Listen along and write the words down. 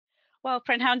Well,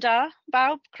 Prynhawn da,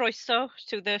 bawb, croeso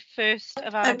to the first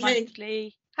of our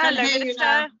monthly... Hello,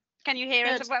 Minister. Can you hear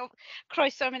us? Well,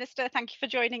 croeso, Minister. Thank you for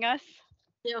joining us.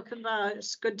 Diolch yn fawr.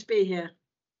 It's good to be here.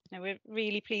 No, we're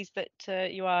really pleased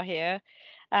that you are here.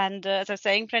 And as I was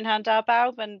saying, Prynhawn da,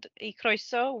 bawb, and I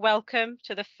croeso, welcome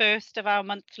to the first of our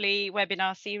monthly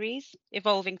webinar series,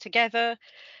 Evolving Together,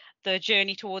 the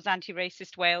Journey Towards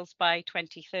Anti-Racist Wales by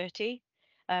 2030.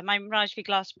 I'm Rajvi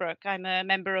Glassbrook. I'm a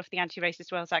member of the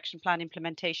Anti-Racist Wales Action Plan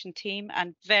implementation team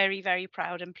and very, very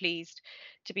proud and pleased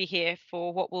to be here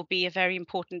for what will be a very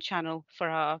important channel for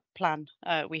our plan,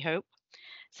 we hope.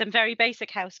 Some very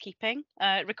basic housekeeping.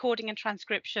 Recording and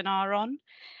transcription are on,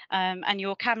 and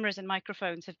your cameras and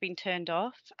microphones have been turned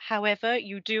off. However,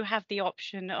 you do have the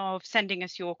option of sending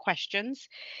us your questions,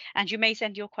 and you may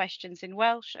send your questions in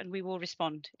Welsh and we will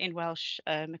respond in Welsh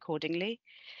accordingly.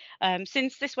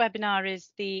 Since this webinar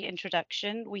is the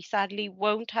introduction, we sadly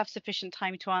won't have sufficient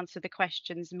time to answer the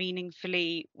questions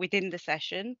meaningfully within the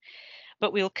session,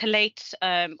 but we'll collate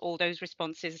all those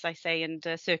responses, as I say, and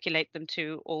circulate them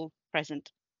to all present.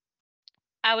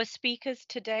 Our speakers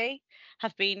today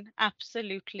have been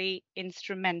absolutely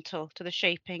instrumental to the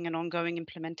shaping and ongoing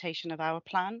implementation of our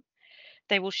plan.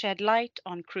 They will shed light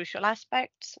on crucial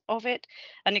aspects of it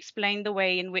and explain the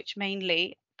way in which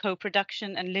mainly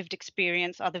co-production and lived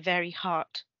experience are the very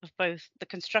heart of both the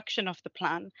construction of the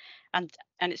plan and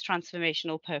its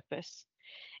transformational purpose.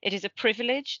 It is a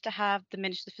privilege to have the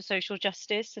Minister for Social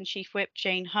Justice and Chief Whip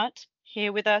Jane Hutt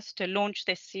here with us to launch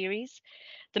this series.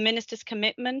 The Minister's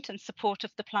commitment and support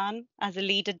of the plan as a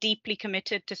leader deeply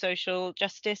committed to social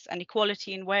justice and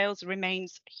equality in Wales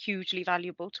remains hugely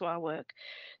valuable to our work.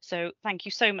 So thank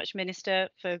you so much, Minister,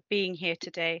 for being here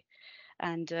today,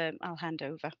 and I'll hand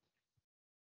over.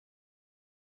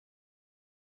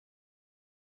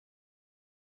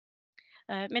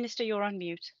 Minister, you're on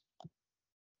mute.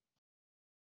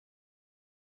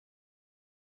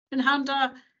 Prynhawn da,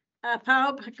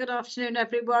 pawb, good afternoon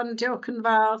everyone. Diolch yn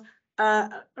fawr,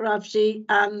 Ravji,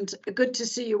 and good to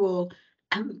see you all.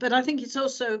 But I think it's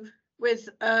also with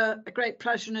a great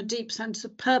pleasure and a deep sense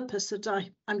of purpose that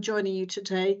I'm joining you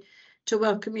today to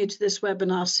welcome you to this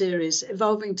webinar series,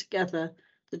 Evolving Together,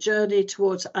 the Journey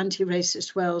Towards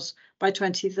Anti-Racist Wales by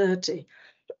 2030.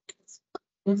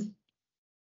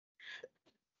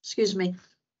 Excuse me.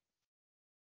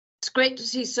 It's great to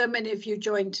see so many of you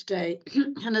join today.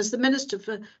 And as the Minister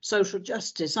for Social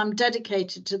Justice, I'm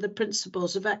dedicated to the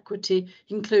principles of equity,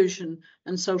 inclusion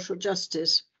and social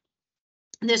justice.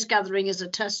 This gathering is a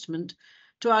testament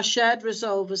to our shared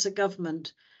resolve as a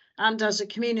government and as a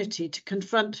community to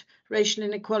confront racial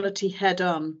inequality head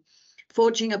on,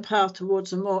 forging a path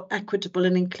towards a more equitable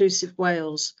and inclusive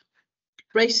Wales.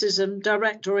 Racism,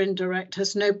 direct or indirect,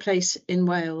 has no place in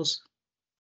Wales.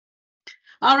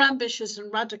 Our ambitious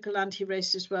and radical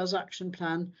Anti-Racist Wales Action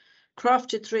Plan,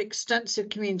 crafted through extensive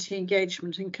community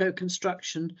engagement and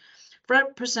co-construction,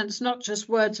 represents not just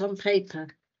words on paper,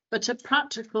 but a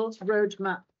practical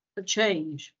roadmap for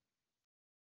change.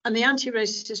 And the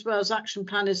Anti-Racist Wales Action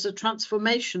Plan is a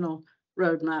transformational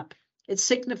roadmap. It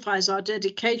signifies our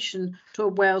dedication to a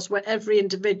Wales where every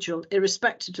individual,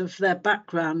 irrespective of their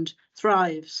background,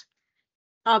 thrives.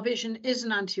 Our vision is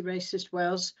an anti-racist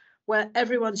Wales where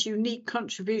everyone's unique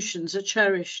contributions are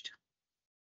cherished.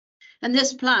 And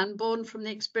this plan, born from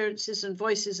the experiences and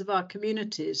voices of our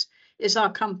communities, is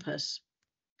our compass.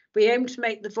 We aim to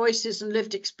make the voices and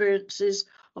lived experiences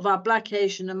of our Black,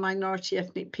 Asian and minority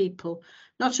ethnic people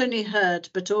not only heard,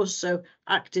 but also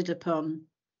acted upon.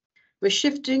 We're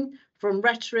shifting from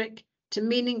rhetoric to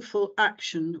meaningful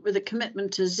action with a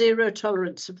commitment to zero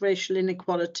tolerance of racial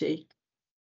inequality.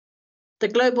 The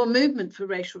global movement for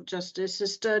racial justice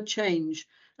has stirred change,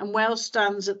 and Wales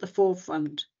stands at the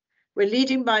forefront. We're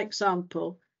leading by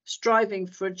example, striving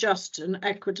for a just and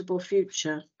equitable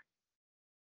future.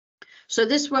 So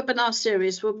this webinar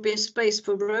series will be a space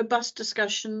for robust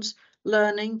discussions,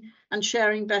 learning, and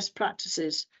sharing best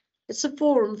practices. It's a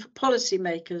forum for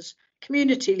policymakers,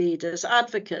 community leaders,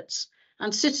 advocates,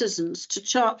 and citizens to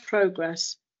chart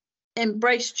progress,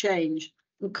 embrace change,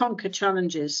 and conquer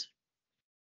challenges.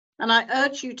 And I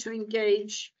urge you to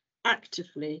engage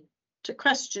actively, to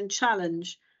question,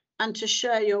 challenge, and to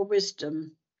share your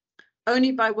wisdom.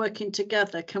 Only by working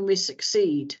together can we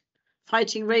succeed.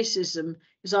 Fighting racism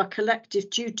is our collective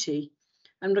duty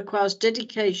and requires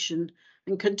dedication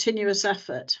and continuous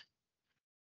effort.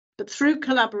 But through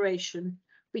collaboration,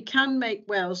 we can make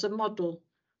Wales a model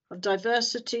of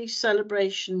diversity,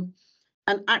 celebration,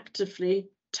 and actively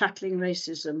tackling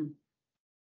racism.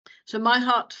 So my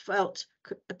heartfelt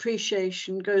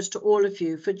appreciation goes to all of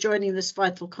you for joining this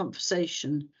vital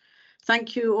conversation.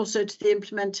 Thank you also to the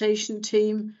implementation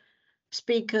team,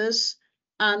 speakers,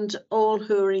 and all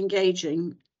who are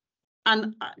engaging.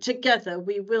 And together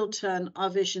we will turn our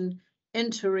vision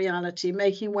into reality,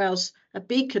 making Wales a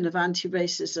beacon of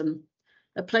anti-racism,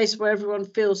 a place where everyone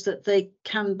feels that they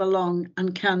can belong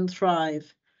and can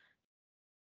thrive.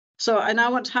 So I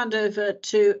now want to hand over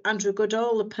to Andrew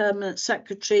Goodall, the Permanent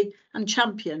Secretary and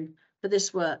Champion for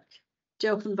this work.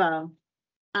 Diolch yn fawr.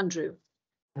 Andrew.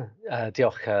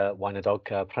 Diolch, Gweinidog.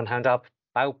 Prynhandab,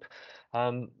 bawb.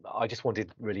 I just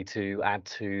wanted really to add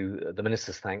to the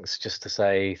Minister's thanks, just to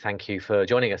say thank you for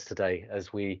joining us today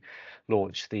as we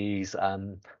launch these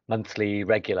monthly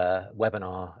regular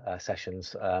webinar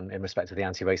sessions in respect of the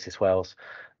Anti-Racist Wales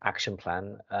Action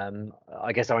Plan.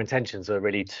 I guess our intentions are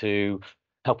really to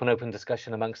help an open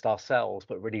discussion amongst ourselves,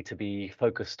 but really to be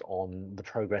focused on the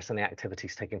progress and the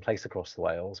activities taking place across the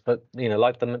Wales. But, you know,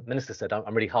 like the Minister said,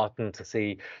 I'm really heartened to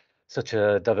see such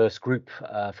a diverse group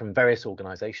from various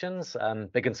organisations,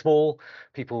 big and small,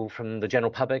 people from the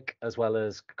general public, as well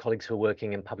as colleagues who are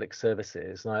working in public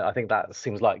services. And I think that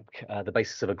seems like the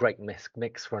basis of a great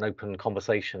mix for an open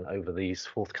conversation over these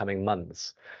forthcoming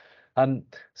months.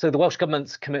 So the Welsh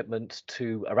Government's commitment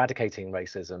to eradicating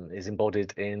racism is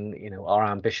embodied in, you know, our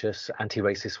ambitious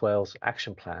Anti-Racist Wales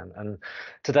Action Plan. And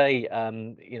today,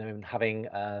 you know, having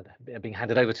been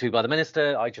handed over to by the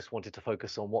Minister, I just wanted to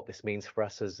focus on what this means for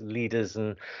us as leaders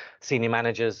and senior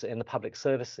managers in the public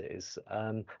services.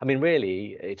 I mean,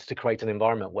 really, it's to create an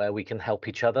environment where we can help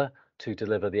each other to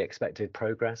deliver the expected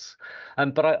progress.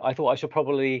 But I thought I should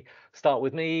probably start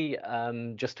with me,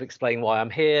 just to explain why I'm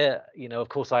here. You know, of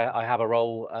course, I have a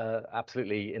role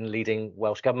absolutely in leading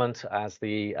Welsh Government as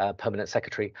the Permanent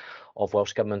Secretary of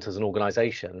Welsh Government as an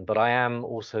organisation, but I am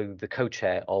also the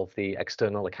co-chair of the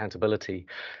External Accountability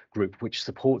Group, which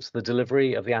supports the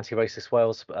delivery of the Anti-Racist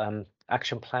Wales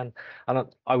Action Plan. And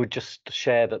I would just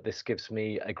share that this gives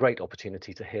me a great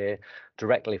opportunity to hear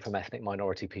directly from ethnic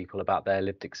minority people about their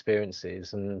lived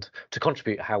experiences and to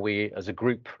contribute how we as a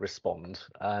group respond.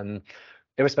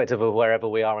 Irrespective of wherever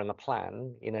we are in the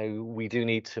plan, you know, we do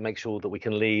need to make sure that we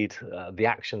can lead the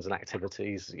actions and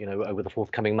activities, you know, over the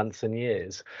forthcoming months and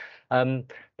years. But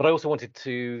I also wanted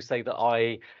to say that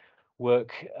I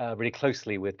work really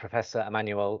closely with Professor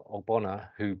Emmanuel Ogbonna,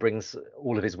 who brings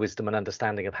all of his wisdom and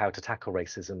understanding of how to tackle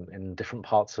racism in different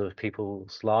parts of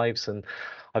people's lives. And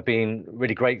I've been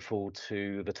really grateful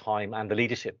to the time and the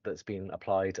leadership that's been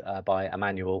applied by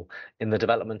Emmanuel in the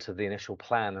development of the initial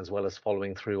plan, as well as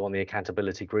following through on the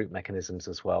accountability group mechanisms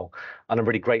as well. And I'm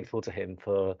really grateful to him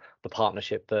for the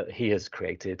partnership that he has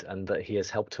created and that he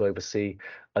has helped to oversee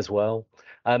as well.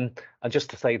 And just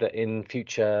to say that in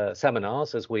future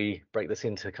seminars, as we break this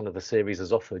into kind of the series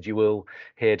as offered, you will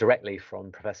hear directly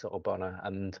from Professor Ogbonna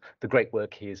and the great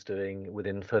work he is doing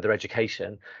within further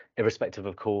education, irrespective,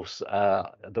 of course,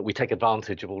 that we take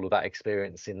advantage of all of that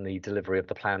experience in the delivery of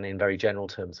the plan in very general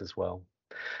terms as well.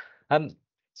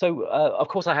 So, of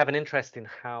course, I have an interest in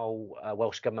how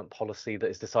Welsh Government policy that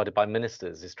is decided by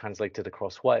ministers is translated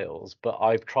across Wales, but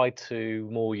I've tried to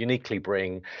more uniquely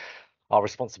bring our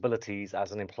responsibilities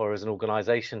as an employer, as an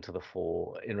organisation to the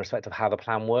fore in respect of how the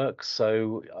plan works.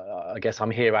 So I guess I'm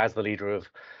here as the leader of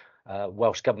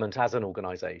Welsh Government as an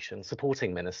organisation,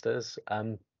 supporting ministers,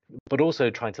 but also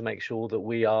trying to make sure that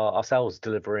we are ourselves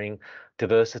delivering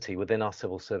diversity within our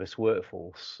civil service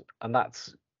workforce. And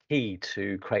that's key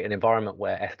to create an environment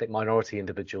where ethnic minority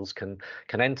individuals can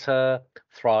enter,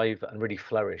 thrive and really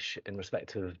flourish in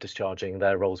respect of discharging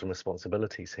their roles and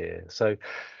responsibilities here. So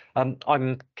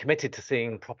I'm committed to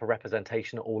seeing proper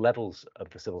representation at all levels of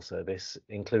the civil service,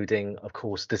 including, of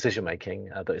course, decision making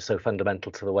that is so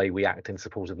fundamental to the way we act in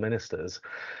support of ministers.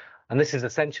 And this is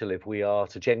essential if we are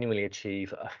to genuinely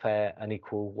achieve a fair and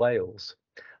equal Wales.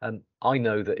 I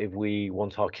know that if we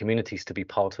want our communities to be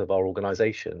part of our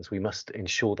organisations, we must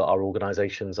ensure that our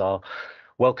organisations are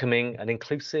welcoming and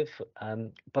inclusive.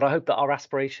 But I hope that our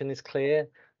aspiration is clear.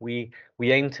 We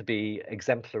aim to be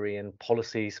exemplary in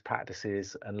policies,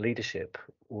 practices and leadership,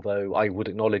 although I would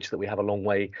acknowledge that we have a long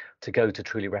way to go to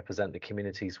truly represent the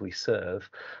communities we serve.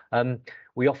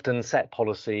 We often set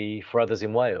policy for others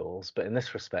in Wales, but in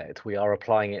this respect, we are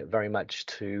applying it very much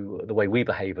to the way we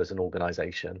behave as an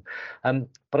organisation.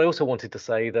 But I also wanted to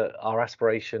say that our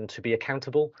aspiration to be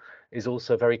accountable is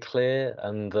also very clear,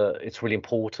 and that it's really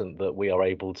important that we are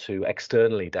able to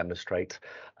externally demonstrate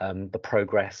the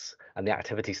progress and the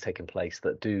activities taking place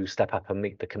that do step up and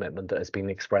meet the commitment that has been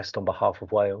expressed on behalf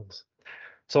of Wales.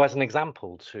 So as an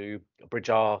example, to bridge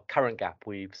our current gap,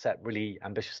 we've set really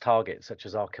ambitious targets, such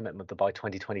as our commitment that by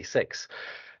 2026,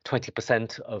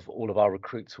 20% of all of our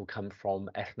recruits will come from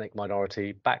ethnic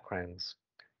minority backgrounds.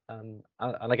 And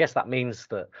I guess that means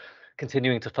that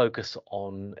continuing to focus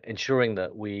on ensuring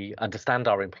that we understand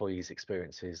our employees'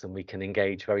 experiences and we can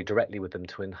engage very directly with them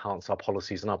to enhance our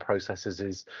policies and our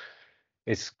processes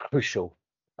is crucial.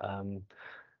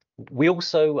 We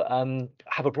also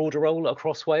have a broader role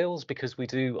across Wales because we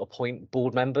do appoint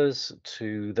board members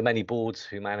to the many boards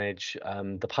who manage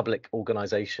the public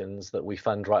organisations that we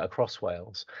fund right across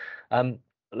Wales.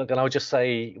 Look, and I would just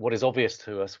say what is obvious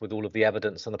to us with all of the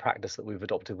evidence and the practice that we've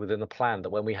adopted within the plan, that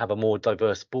when we have a more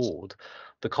diverse board,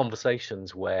 the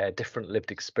conversations where different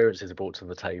lived experiences are brought to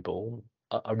the table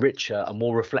are richer and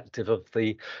more reflective of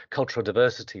the cultural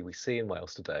diversity we see in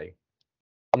Wales today.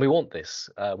 And we want this.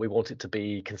 We want it to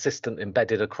be consistent,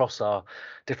 embedded across our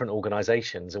different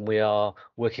organisations, and we are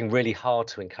working really hard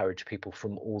to encourage people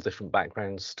from all different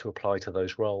backgrounds to apply to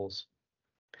those roles.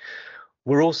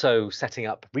 We're also setting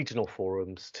up regional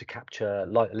forums to capture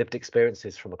lived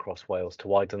experiences from across Wales to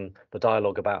widen the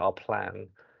dialogue about our plan.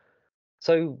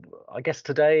 So I guess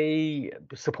today,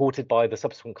 supported by the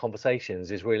subsequent conversations,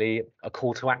 is really a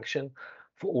call to action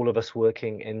for all of us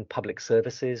working in public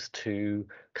services to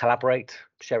collaborate,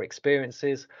 share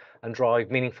experiences, and drive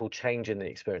meaningful change in the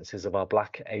experiences of our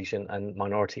Black, Asian, and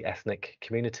minority ethnic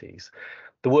communities.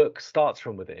 The work starts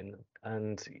from within,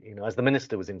 and as the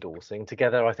Minister was endorsing,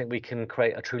 together I think we can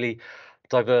create a truly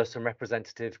diverse and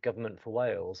representative government for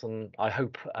Wales. And I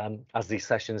hope as these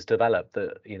sessions develop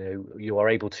that you are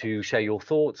able to share your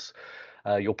thoughts,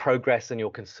 your progress and your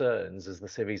concerns as the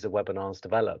series of webinars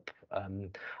develop.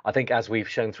 I think as we've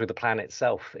shown through the plan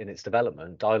itself in its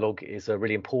development, dialogue is a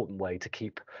really important way to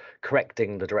keep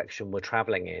correcting the direction we're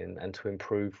travelling in and to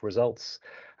improve results.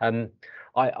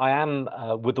 I am,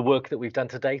 with the work that we've done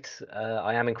to date,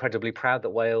 I am incredibly proud that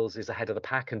Wales is ahead of the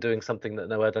pack and doing something that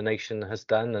no other nation has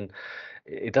done. And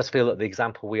it does feel that the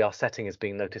example we are setting is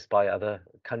being noticed by other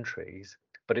countries.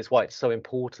 But it's why it's so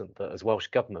important that as Welsh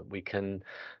Government we can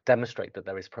demonstrate that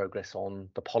there is progress on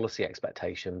the policy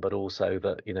expectation, but also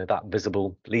that that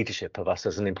visible leadership of us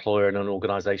as an employer and an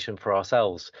organisation for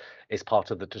ourselves is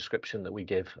part of the description that we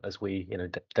give as we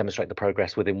demonstrate the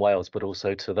progress within Wales, but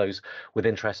also to those with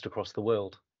interest across the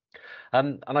world.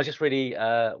 And I just really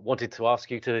wanted to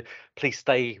ask you to please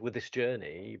stay with this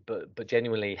journey, but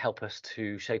genuinely help us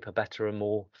to shape a better and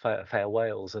more fair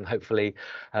Wales. And hopefully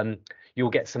you'll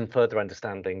get some further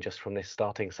understanding just from this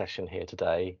starting session here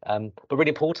today. But really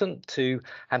important to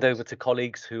hand over to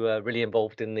colleagues who are really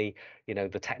involved in the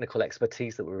technical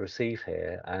expertise that we receive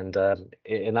here. And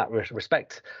in that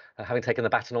respect, having taken the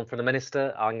baton on from the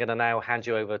Minister, I'm going to now hand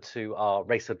you over to our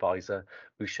race advisor,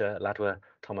 Usha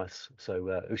Ladwa-Thomas.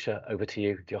 So Usha, over to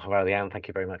you. Diolch yn fawr iawn. Thank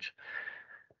you very much.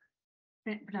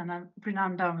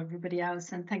 Prynawn everybody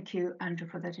else, and thank you, Andrew,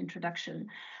 for that introduction.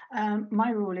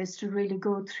 My role is to really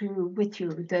go through with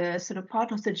you the sort of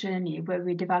part of the journey where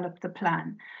we develop the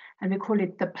plan. And we call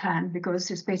it the plan because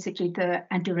it's basically the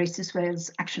Anti-Racist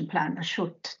Wales Action Plan, a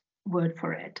short word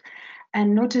for it.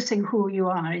 And noticing who you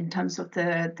are in terms of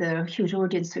the huge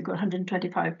audience, we've got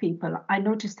 125 people. I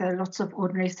noticed there are lots of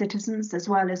ordinary citizens as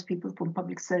well as people from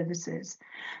public services.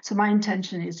 So my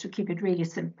intention is to keep it really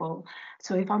simple.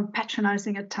 So if I'm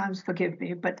patronizing at times, forgive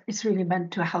me, but it's really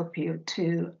meant to help you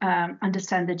to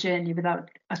understand the journey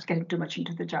without us getting too much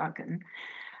into the jargon.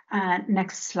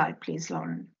 Next slide, please,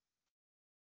 Lauren.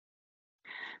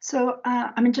 So,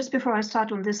 just before I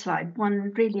start on this slide,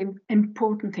 one really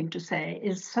important thing to say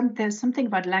is there's something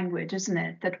about language, isn't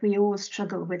it, that we all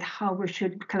struggle with how we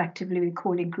should collectively be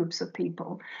calling groups of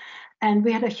people. And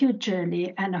we had a huge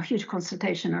journey and a huge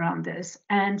consultation around this.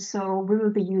 And so we will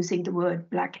be using the word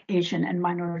Black, Asian, and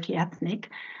minority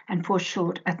ethnic, and for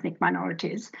short, ethnic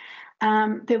minorities.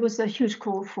 There was a huge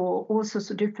call for all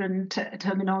sorts of different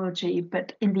terminology,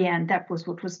 but in the end, that was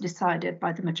what was decided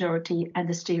by the majority and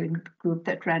the steering group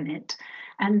that ran it.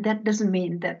 And that doesn't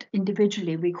mean that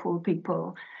individually we call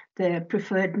people the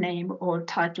preferred name or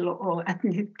title or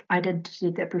ethnic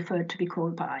identity they're preferred to be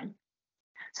called by.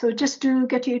 So just to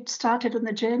get you started on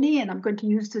the journey, and I'm going to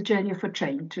use the journey of a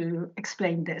train to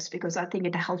explain this because I think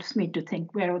it helps me to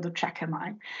think, where on the track am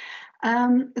I?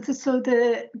 So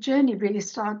the journey really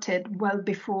started well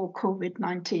before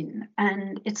COVID-19,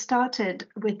 and it started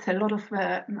with a lot of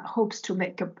hopes to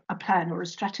make a plan or a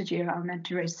strategy around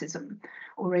anti-racism,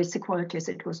 or race equality as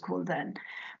it was called then.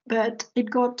 But it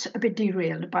got a bit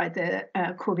derailed by the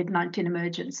COVID-19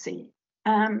 emergency.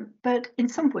 But in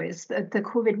some ways, the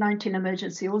COVID-19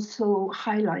 emergency also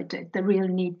highlighted the real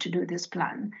need to do this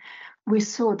plan. We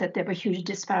saw that there were huge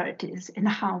disparities in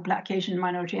how Black, Asian,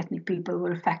 minority ethnic people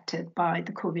were affected by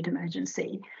the COVID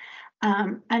emergency.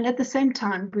 And at the same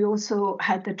time, we also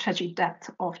had the tragic death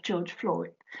of George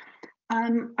Floyd.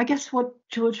 I guess what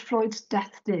George Floyd's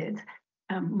death did,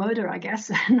 murder, I guess,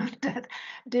 not death,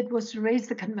 was raise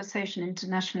the conversation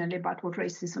internationally about what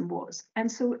racism was.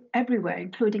 And so everywhere,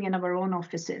 including in our own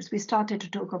offices, we started to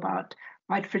talk about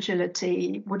white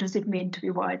fragility. What does it mean to be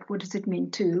white? What does it mean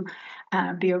to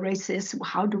be a racist?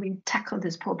 How do we tackle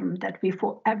this problem that we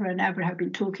forever and ever have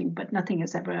been talking, but nothing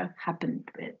has ever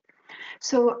happened with?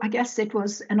 So I guess it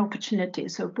was an opportunity.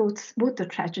 So both the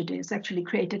tragedies actually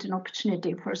created an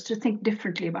opportunity for us to think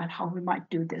differently about how we might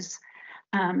do this,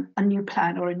 a new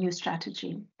plan or a new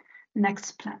strategy.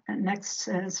 Next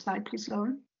slide, please,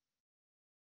 Lauren.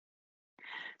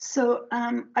 So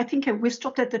I think we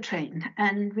stopped at the train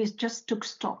and we just took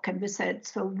stock and we said,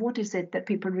 so what is it that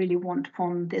people really want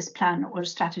from this plan or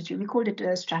strategy? We called it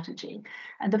a strategy.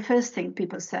 And the first thing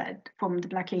people said from the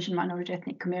Black, Asian, minority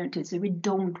ethnic communities is we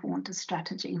don't want a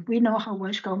strategy. We know how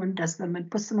Welsh government does them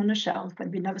and puts them on a shelf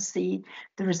and we never see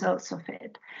the results of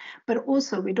it. But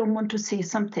also we don't want to see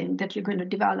something that you're going to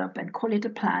develop and call it a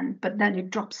plan, but then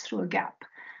it drops through a gap.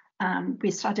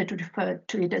 We started to refer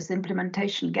to it as the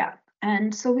implementation gap.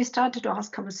 And so we started to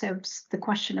ask ourselves the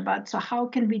question about, so how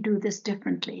can we do this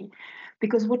differently?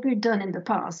 Because what we've done in the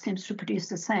past seems to produce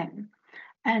the same.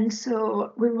 And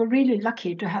so we were really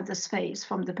lucky to have the space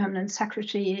from the permanent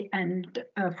secretary and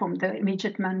from the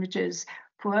immediate managers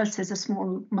for us as a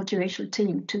small multiracial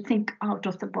team to think out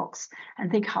of the box and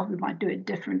think how we might do it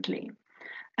differently.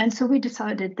 And so we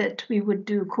decided that we would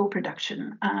do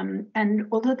co-production. And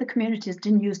although the communities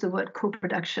didn't use the word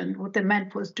co-production, what they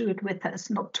meant was do it with us,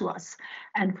 not to us.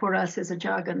 And for us as a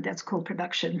jargon, that's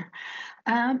co-production.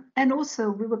 And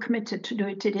also we were committed to do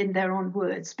it in their own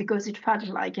words, because it felt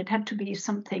like it had to be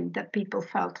something that people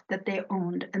felt that they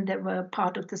owned and they were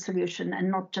part of the solution,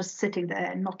 and not just sitting there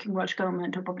and knocking Welsh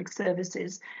Government or public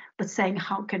services, but saying,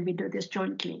 how can we do this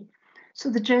jointly? So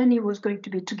the journey was going to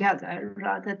be together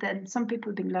rather than some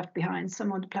people being left behind,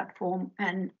 some on the platform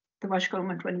and the Welsh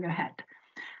Government running ahead.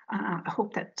 I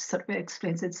hope that sort of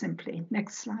explains it simply.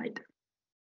 Next slide.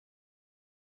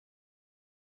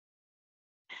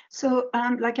 So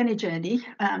like any journey,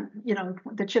 you know,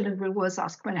 the children will always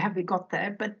ask, when have we got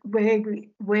there? But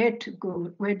where to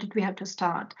go? Where did we have to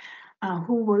start?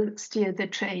 Who will steer the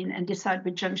train and decide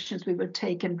which junctions we will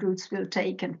take and routes we'll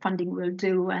take and funding we'll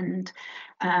do, and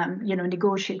you know,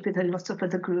 negotiate with lots of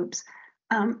other groups.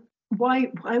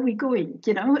 Why are we going?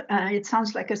 You know, it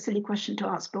sounds like a silly question to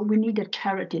ask, but we needed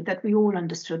clarity that we all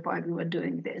understood why we were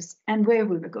doing this and where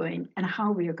we were going and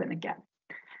how we were going to get,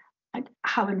 and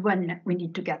how and when we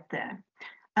need to get there.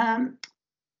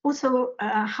 Also,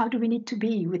 how do we need to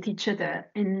be with each other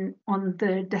on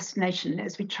the destination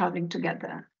as we're traveling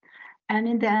together? And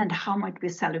in the end, how might we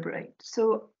celebrate?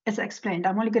 So as I explained,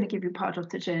 I'm only going to give you part of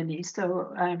the journey.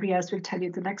 So Riaz will tell you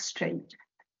the next stage,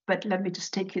 but let me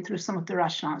just take you through some of the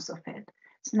rationales of it.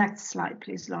 So next slide,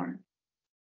 please, Lauren.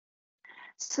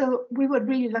 So we were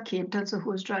really lucky in terms of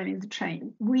who was driving the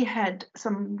train. We had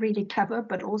some really clever,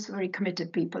 but also very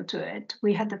committed people to it.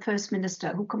 We had the First Minister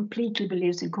who completely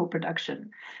believes in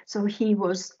co-production. So he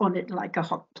was on it like a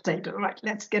hot potato, right?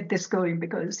 Let's get this going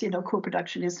because, you know,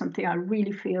 co-production is something I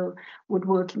really feel would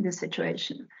work in this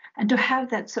situation. And to have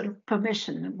that sort of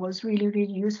permission was really,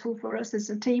 really useful for us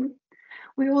as a team.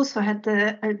 We also had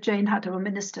the Jane Hutt, our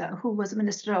minister, who was a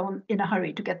minister in a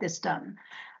hurry to get this done.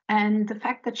 And the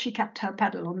fact that she kept her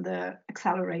pedal on the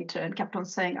accelerator and kept on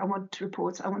saying, I want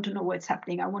reports, I want to know what's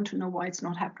happening, I want to know why it's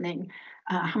not happening,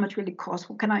 how much will it cost,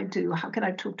 what can I do, how can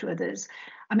I talk to others?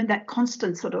 I mean, that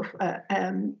constant sort of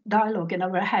dialogue in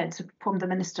our heads from the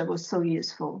minister was so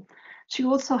useful. She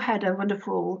also had a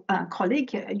wonderful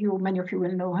colleague, many of you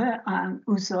will know her,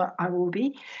 Usha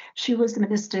Ladwa-Thomas. She was the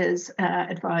minister's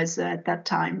advisor at that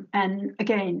time. And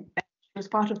again, she was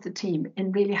part of the team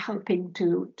in really helping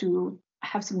to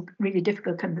have some really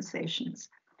difficult conversations.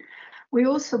 We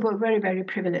also were very, very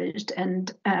privileged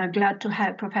and glad to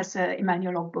have Professor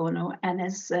Emmanuel Ogbono, and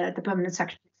as the Permanent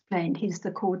Secretary explained, he's the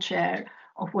co-chair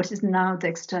of what is now the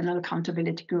External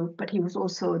Accountability Group, but he was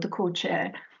also the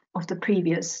co-chair of the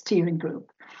previous steering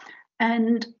group.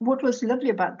 And what was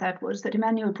lovely about that was that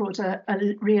Emmanuel brought a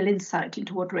real insight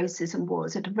into what racism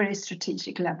was at a very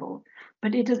strategic level,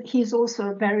 but he's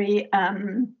also very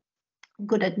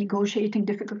good at negotiating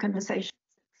difficult conversations,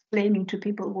 explaining to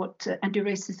people what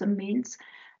anti-racism means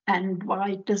and why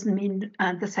it doesn't mean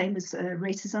the same as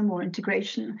racism or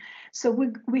integration. So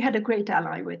we had a great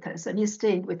ally with us, and he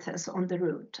stayed with us on the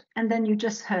route. And then you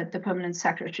just heard the Permanent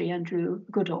Secretary, Andrew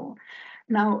Goodall.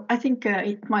 Now, I think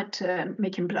it might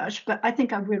make him blush, but I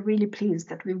think we're really pleased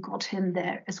that we've got him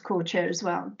there as co-chair as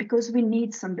well, because we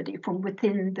need somebody from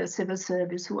within the civil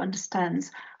service who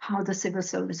understands how the civil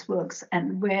service works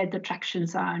and where the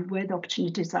attractions are and where the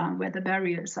opportunities are and where the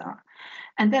barriers are.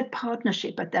 And that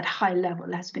partnership at that high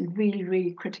level has been really,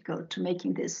 really critical to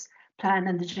making this plan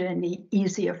and the journey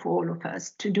easier for all of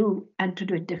us to do, and to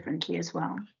do it differently as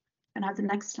well. And have the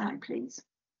next slide, please.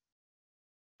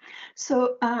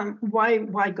 So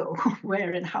why go?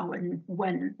 Where and how and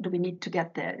when do we need to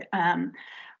get there?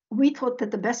 We thought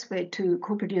that the best way to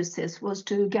co-produce this was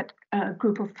to get a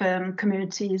group of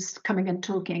communities coming and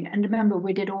talking. And remember,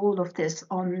 we did all of this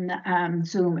on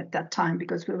Zoom at that time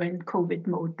because we were in COVID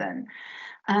mode then.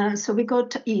 So we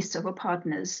got east of our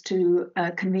partners to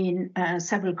convene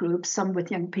several groups, some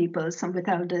with young people, some with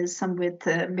elders, some with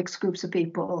mixed groups of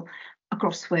people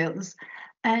across Wales.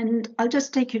 And I'll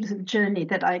just take you to the journey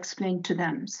that I explained to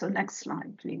them. So next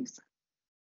slide, please.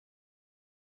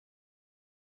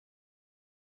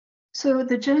 So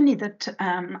the journey that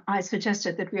I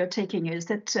suggested that we are taking is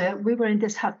that we were in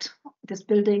this hut, this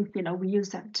building, we use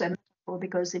that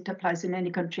because it applies in any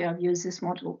country. I've used this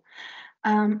model.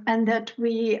 And that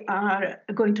we are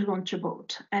going to launch a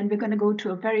boat, and we're going to go to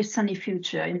a very sunny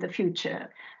future in the future.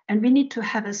 And we need to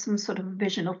have some sort of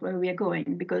vision of where we are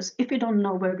going, because if we don't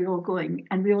know where we're all going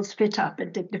and we all split up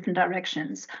in different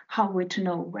directions, how are we to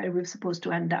know where we're supposed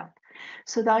to end up?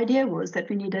 So the idea was that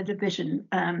we needed a vision.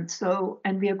 And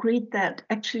we agreed that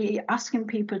actually asking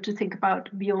people to think about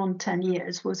beyond 10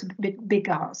 years was a big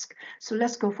ask. So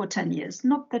let's go for 10 years.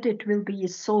 Not that it will be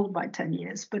solved by 10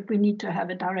 years, but we need to have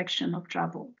a direction of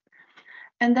travel.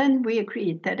 And then we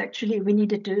agreed that actually we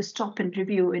needed to stop and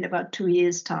review in about 2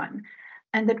 years' time,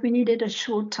 and that we needed a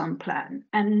short-term plan,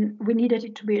 and we needed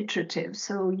it to be iterative.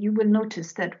 So you will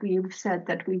notice that we've said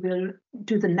that we will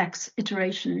do the next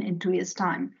iteration in 2 years'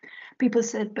 time. People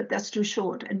said, but that's too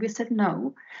short. And we said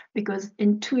no, because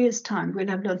in 2 years' time, we'll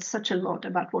have learned such a lot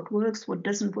about what works, what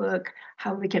doesn't work,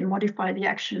 how we can modify the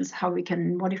actions, how we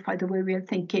can modify the way we are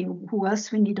thinking, who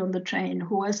else we need on the train,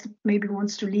 who else maybe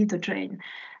wants to leave the train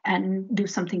and do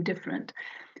something different.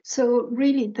 So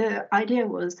really the idea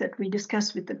was that we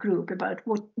discussed with the group about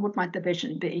what might the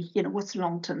vision be, what's the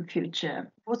long-term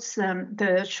future, what's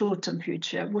the short-term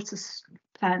future, what's the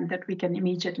plan that we can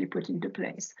immediately put into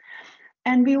place.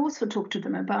 And we also talked to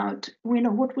them about,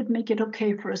 what would make it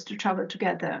okay for us to travel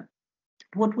together?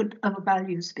 What would our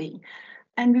values be?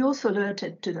 And we also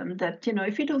alerted to them that,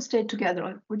 if we don't stay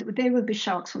together, there will be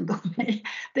sharks on the way,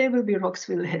 there will be rocks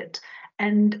we'll hit,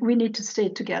 and we need to stay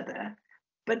together.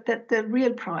 But that the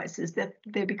real prize is that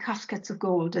there'll be caskets of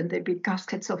gold, and there'll be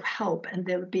caskets of help, and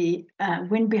there'll be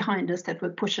wind behind us that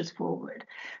will push us forward.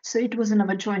 So it was in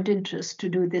our joint interest to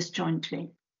do this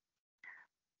jointly.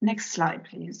 Next slide,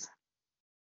 please.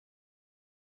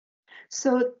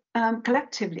 So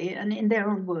collectively, and in their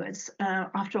own words,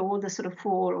 after all the sort of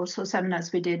 4 or so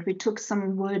seminars we did, we took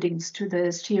some wordings to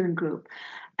the steering group.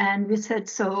 And we said,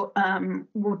 so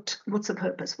what's the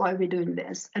purpose? Why are we doing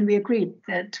this? And we agreed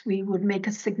that we would make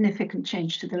a significant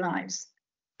change to the lives.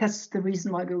 That's the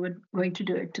reason why we were going to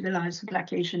do it, to the lives of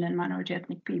Black, Asian and minority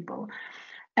ethnic people.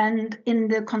 And in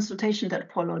the consultation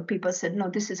that followed, people said, no,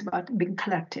 this is about being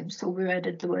collective. So we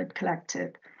added the word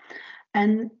collective.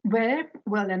 And where?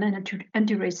 Well, an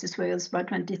anti-racist Wales by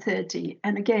 2030.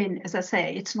 And again, as I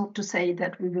say, it's not to say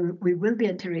that we will be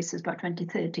anti-racist by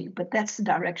 2030, but that's the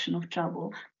direction of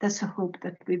travel. That's the hope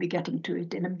that we'll be getting to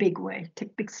it in a big way,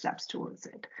 take big steps towards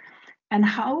it. And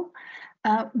how?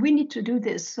 We need to do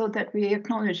this so that we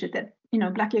acknowledge that,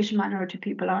 Black, Asian, minority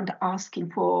people aren't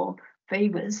asking for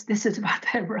favors. This is about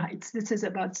their rights. This is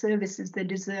about services they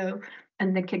deserve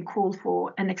and they can call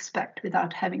for and expect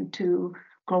without having to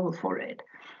grovel for it.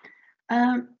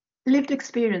 Lived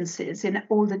experiences in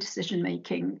all the decision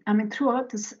making. I mean, throughout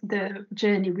the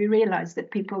journey, we realized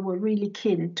that people were really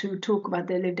keen to talk about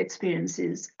their lived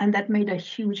experiences, and that made a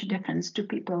huge difference to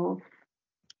people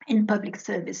in public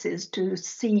services to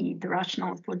see the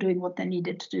rationale for doing what they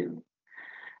needed to do.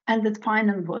 And the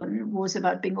final one was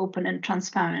about being open and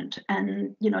transparent.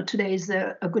 And, today is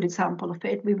a good example of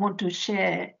it. We want to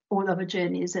share all of our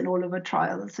journeys and all of our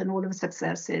trials and all of our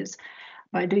successes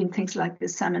by doing things like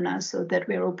this seminar so that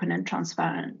we're open and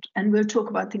transparent. And we'll talk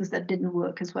about things that didn't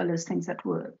work as well as things that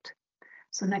worked.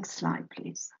 So next slide,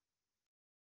 please.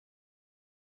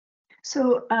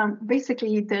 So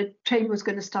basically the train was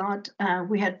going to start.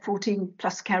 We had 14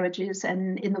 plus carriages,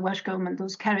 and in the Welsh Government,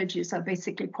 those carriages are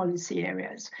basically policy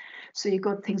areas. So you've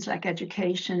got things like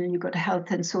education, you've got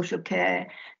health and social care,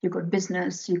 you've got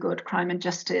business, you've got crime and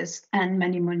justice, and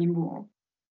many, many more.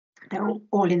 They're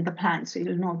all in the plan, so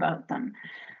you'll know about them.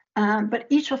 But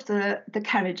each of the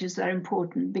carriages are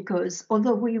important because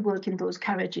although we work in those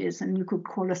carriages and you could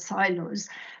call us silos,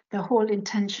 the whole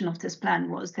intention of this plan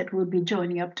was that we'll be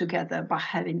joining up together by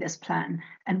having this plan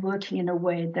and working in a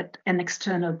way that an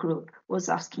external group was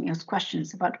asking us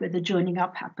questions about whether joining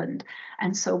up happened.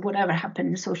 And so whatever happened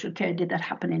in social care, did that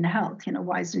happen in health?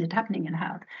 Why isn't it happening in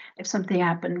health? If something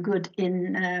happened good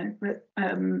in,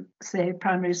 say,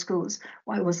 primary schools,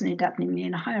 why wasn't it happening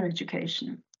in higher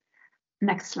education?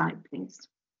 Next slide, please.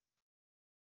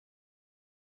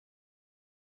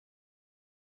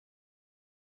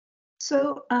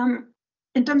 So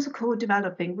in terms of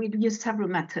co-developing, we used several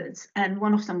methods, and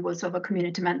one of them was our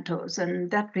community mentors, and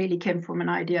that really came from an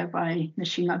idea by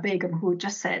Nashima Begum, who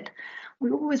just said, we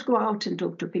always go out and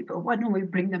talk to people, why don't we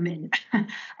bring them in?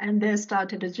 And they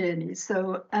started a journey.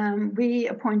 So we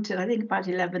appointed, I think, about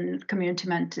 11 community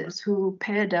mentors who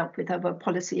paired up with our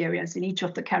policy areas in each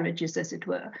of the carriages, as it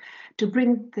were, to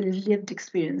bring the lived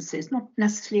experiences, not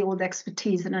necessarily all the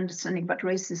expertise and understanding about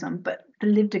racism, but the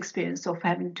lived experience of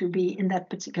having to be in that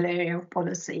particular area of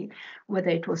policy, whether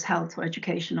it was health or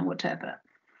education or whatever.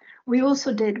 We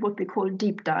also did what we call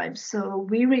deep dives. So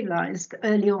we realized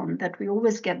early on that we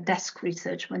always get desk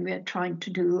research when we are trying to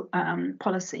do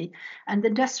policy. And the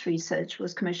desk research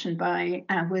was commissioned by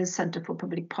Wales Centre for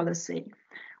Public Policy.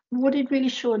 What it really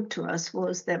showed to us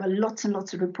was there were lots and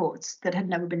lots of reports that had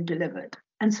never been delivered.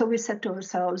 And so we said to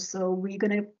ourselves, so we're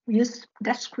going to use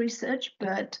desk research,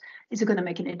 but is it going to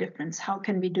make any difference? How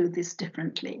can we do this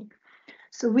differently?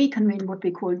 So we convened what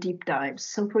we call deep dives.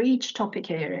 So for each topic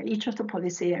area, each of the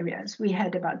policy areas, we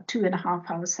had about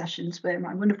 2.5-hour sessions where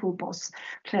my wonderful boss,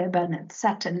 Claire Bennett,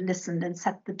 sat and listened and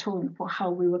set the tone for how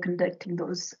we were conducting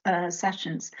those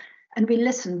sessions. And we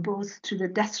listened both to the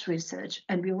desk research,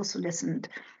 and we also listened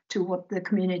to what the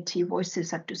community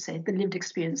voices had to say, the lived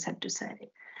experience had to say.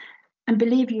 And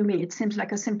believe you me, it seems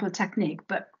like a simple technique,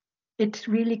 but it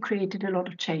really created a lot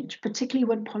of change, particularly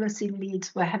when policy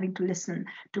leads were having to listen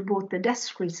to both the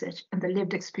desk research and the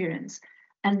lived experience,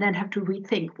 and then have to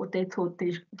rethink what they thought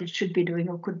they should be doing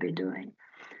or could be doing.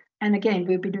 And again,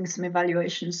 we'll be doing some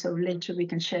evaluations, so later we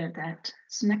can share that.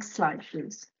 So next slide,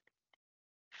 please.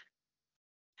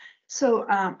 So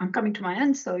I'm coming to my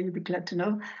end, so you'll be glad to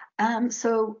know.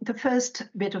 So the first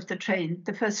bit of the train,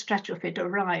 the first stretch of it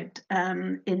arrived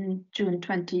in June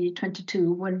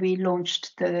 2022 when we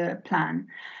launched the plan.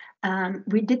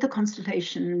 We did the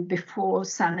consultation before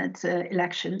Senate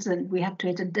elections, and we had to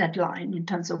hit a deadline in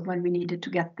terms of when we needed to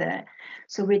get there.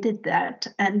 So we did that,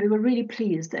 and we were really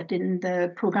pleased that in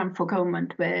the programme for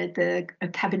government, where the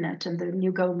cabinet and the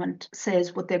new government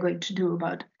says what they're going to do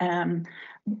about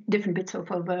different bits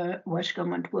of our Welsh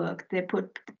government work, they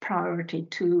put priority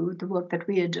to the work that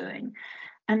we are doing.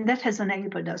 And that has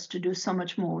enabled us to do so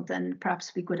much more than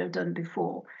perhaps we could have done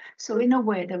before. So in a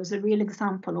way, there was a real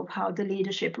example of how the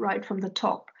leadership, right from the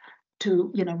top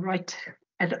to, right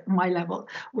at my level,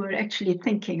 were actually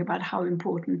thinking about how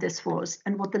important this was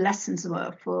and what the lessons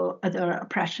were for other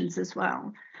oppressions as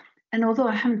well. And although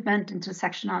I haven't meant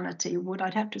intersectionality, what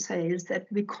I'd have to say is that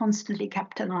we constantly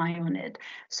kept an eye on it.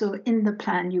 So in the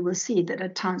plan, you will see that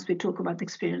at times we talk about the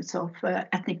experience of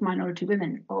ethnic minority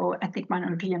women or ethnic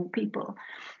minority young people,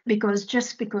 because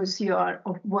just because you are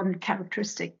of one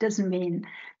characteristic doesn't mean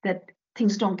that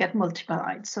things don't get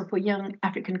multiplied. So for young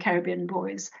African Caribbean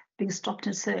boys, being stopped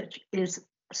and searched is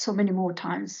so many more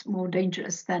times more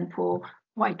dangerous than for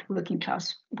white working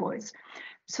class boys.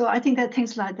 So I think that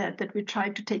things like that we try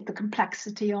to take the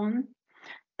complexity on.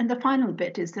 And the final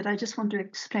bit is that I just want to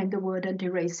explain the word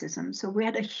anti-racism. So we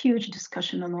had a huge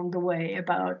discussion along the way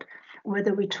about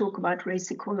whether we talk about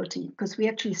race equality, because we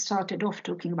actually started off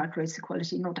talking about race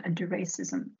equality, not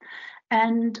anti-racism.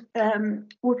 And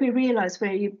what we realized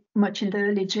very much in the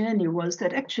early journey was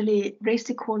that actually race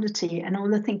equality and all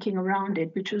the thinking around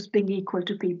it, which was being equal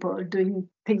to people, doing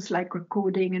things like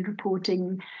recording and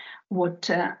reporting what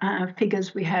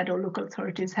figures we had or local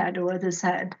authorities had or others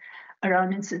had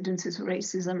around incidences of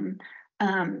racism,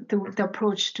 the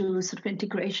approach to sort of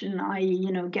integration, i.e.,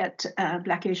 get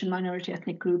Black, Asian, minority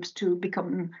ethnic groups to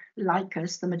become like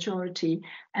us, the majority,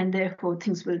 and therefore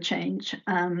things will change.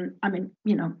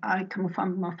 I come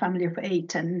from a family of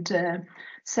 8, and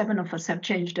 7 of us have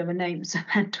changed our names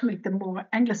to make them more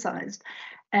anglicized.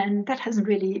 And that hasn't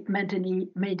really made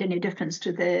any difference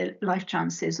to their life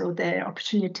chances or their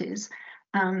opportunities.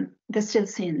 They're still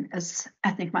seen as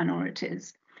ethnic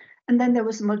minorities. And then there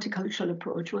was a multicultural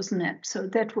approach, wasn't it? So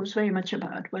that was very much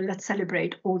about, well, let's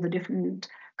celebrate all the different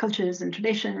cultures and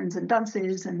traditions and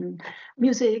dances and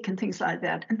music and things like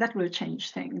that. And that will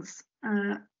change things.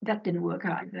 That didn't work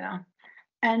either.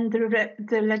 And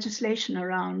the legislation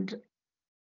around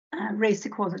race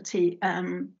equality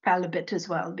fell a bit as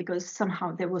well, because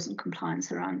somehow there wasn't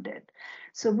compliance around it.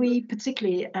 So we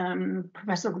particularly,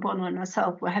 Professor Goodall and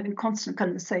myself, were having constant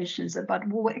conversations about,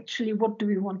 well, actually, what do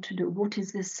we want to do? What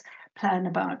is this plan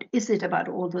about? Is it about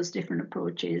all those different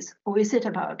approaches, or is it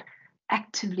about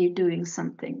actively doing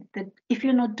something? That if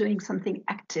you're not doing something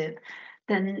active,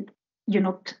 then you're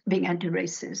not being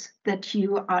anti-racist, that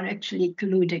you are actually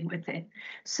colluding with it.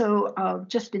 So I've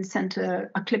just been sent a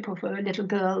clip of a little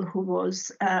girl who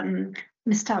was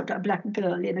missed out, a black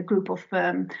girl in a group of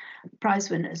prize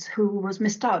winners who was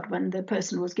missed out when the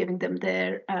person was giving them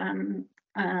their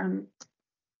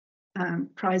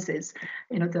prizes,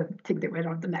 you know, the thing they wear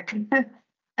on the neck.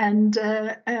 And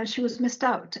she was missed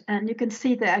out, and you can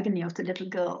see the agony of the little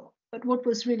girl. But what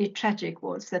was really tragic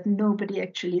was that nobody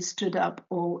actually stood up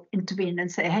or intervened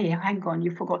and said, hey, hang on,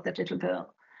 you forgot that little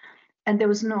girl. And there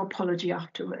was no apology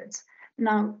afterwards.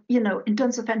 Now, you know, in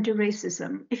terms of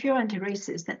anti-racism, if you're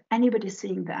anti-racist, then anybody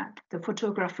seeing that, the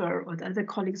photographer or the other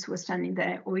colleagues who were standing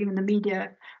there, or even the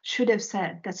media, should have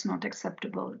said, that's not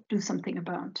acceptable, do something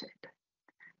about it.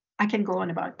 I can go on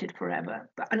about it forever,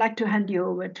 but I'd like to hand you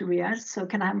over to Riaz. So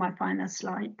can I have my final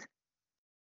slide?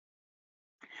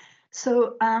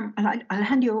 So I'll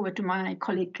hand you over to my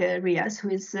colleague Riaz, who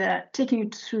is taking you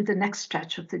through the next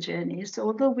stretch of the journey. So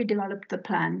although we developed the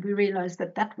plan, we realized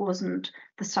that that wasn't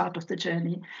the start of the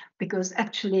journey, because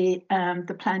actually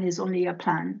the plan is only a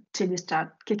plan till you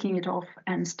start kicking it off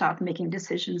and start making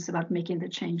decisions about making the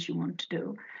change you want to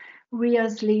do.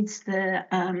 Riaz leads the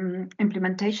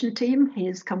implementation team. He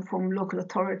has come from local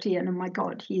authority, and oh my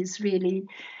God, he's really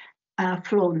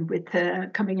flown with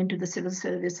coming into the civil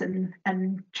service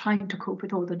and trying to cope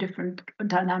with all the different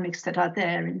dynamics that are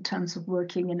there in terms of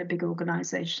working in a big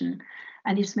organization.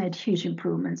 And he's made huge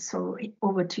improvements. So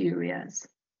over to you, Riaz.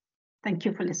 Thank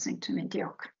you for listening to me,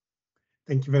 Diolch.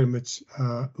 Thank you very much,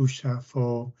 Usha,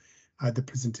 for the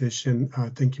presentation.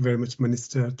 Thank you very much,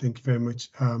 Minister. Thank you very much,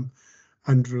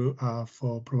 Andrew,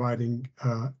 for providing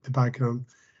the background.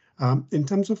 In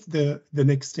terms of the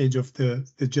next stage of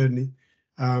the journey,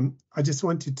 I just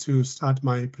wanted to start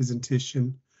my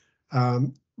presentation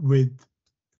with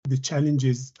the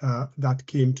challenges that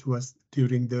came to us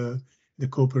during the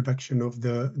co-production of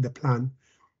the plan.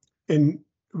 And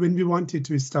when we wanted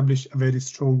to establish a very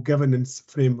strong governance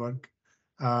framework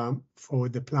for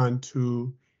the plan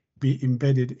to be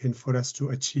embedded and for us to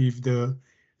achieve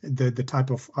the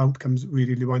type of outcomes we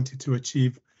really wanted to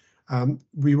achieve,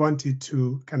 we wanted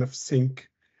to kind of sync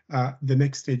the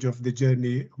next stage of the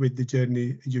journey with the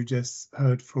journey you just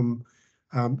heard from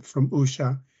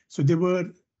Usha. So there were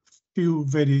few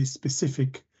very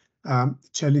specific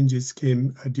challenges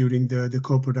came during the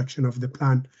co-production of the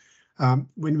plan.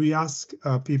 When we asked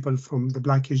people from the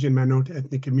Black, Asian, minority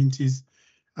ethnic communities,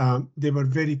 they were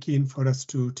very keen for us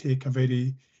to take a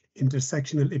very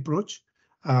intersectional approach.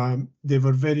 They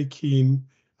were very keen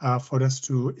for us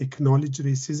to acknowledge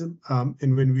racism.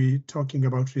 And when we're talking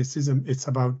about racism, it's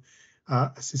about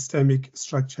systemic,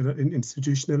 structural, and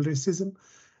institutional racism.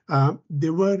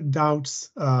 There were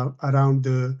doubts around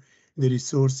the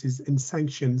resources and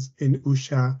sanctions, and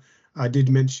Usha did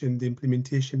mention the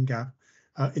implementation gap.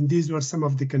 And these were some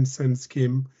of the concerns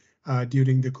came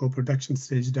during the co-production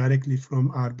stage directly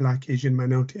from our Black, Asian,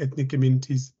 minority ethnic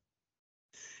communities.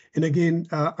 And again,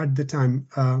 at the time,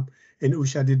 and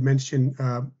Usha did mention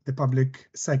the public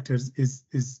sectors is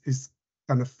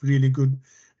kind of really good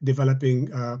developing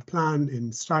plan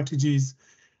and strategies.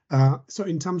 So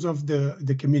in terms of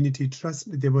the community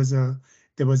trust, there was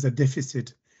a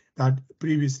deficit that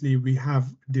previously we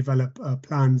have developed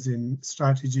plans and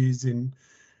strategies and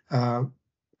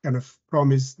kind of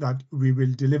promise that we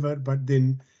will deliver, but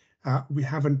then we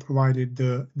haven't provided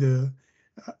the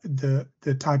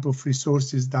type of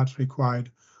resources that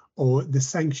required, or the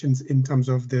sanctions in terms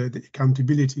of the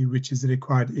accountability which is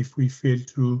required if we fail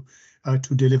to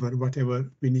deliver whatever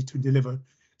we need to deliver.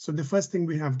 So the first thing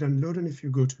we have done, Lauren, if you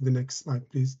go to the next slide,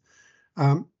 please.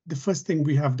 The first thing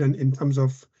we have done in terms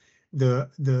of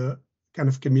the kind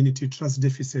of community trust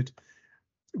deficit,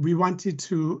 we wanted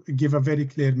to give a very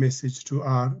clear message to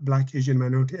our Black, Asian,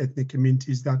 minority ethnic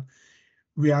communities that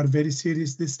we are very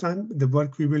serious this time. The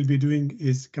work we will be doing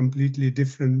is completely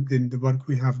different than the work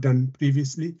we have done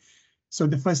previously. So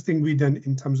the first thing we done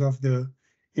in terms of the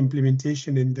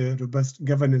implementation in the robust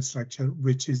governance structure,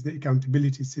 which is the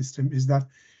accountability system, is that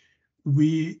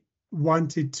we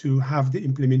wanted to have the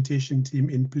implementation team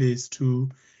in place to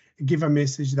give a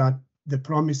message that the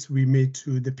promise we made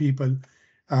to the people,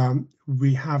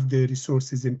 we have the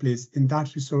resources in place, and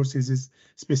that resources is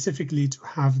specifically to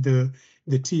have the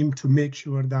team to make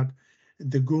sure that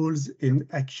the goals and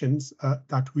actions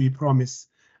that we promise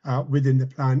within the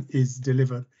plan is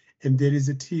delivered. And there is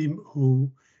a team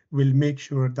who will make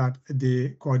sure that they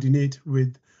coordinate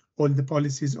with all the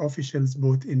policies officials,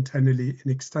 both internally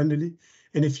and externally.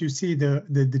 And if you see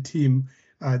the team,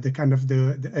 the kind of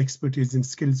the expertise and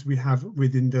skills we have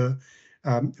within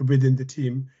the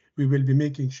team, we will be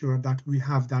making sure that we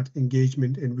have that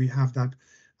engagement and we have that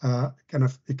kind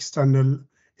of external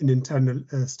and internal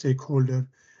stakeholder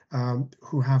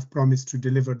who have promised to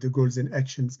deliver the goals and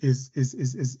actions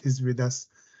is with us.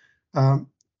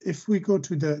 If we go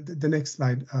to the next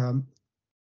slide,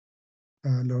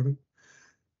 Lauren.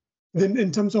 Then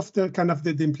in terms of the kind of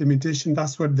the implementation,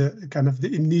 that's what the kind of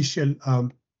the initial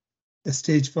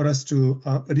stage for us to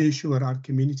reassure our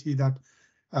community that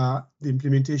the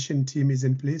implementation team is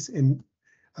in place. In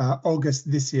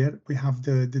August this year, we have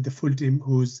the full team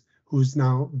who's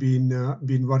now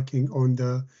been working on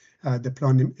the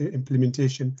plan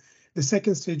implementation. The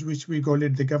second stage, which we call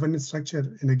it the governance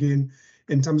structure, and again,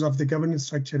 in terms of the governance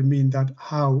structure, mean that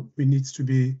how we need to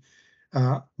be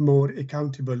more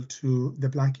accountable to the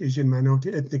Black, Asian,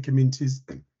 minority, ethnic communities.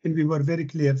 And we were very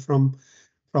clear from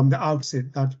the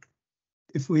outset that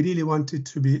if we really wanted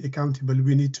to be accountable,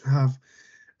 we need to have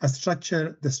a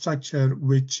structure, the structure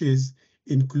which is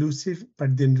inclusive,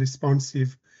 but then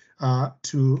responsive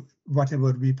to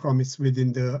whatever we promise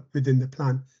within the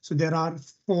plan. So there are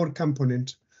 4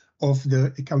 components of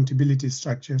the accountability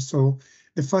structure. So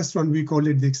the first one, we call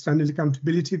it the external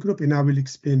accountability group, and I will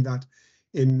explain that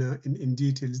in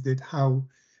details, that how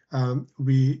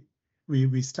we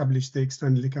establish the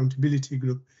external accountability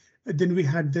group. Then we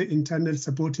had the internal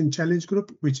support and challenge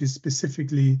group, which is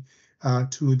specifically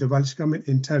to the Welsh Government,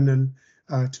 internal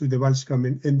to the Welsh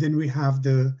Government. And then we have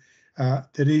the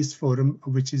race forum,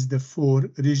 which is the 4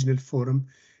 regional forum.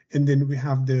 And then we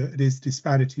have the race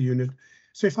disparity unit.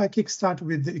 So if I kickstart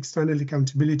with the external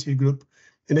accountability group,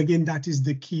 and again, that is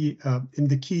the key, and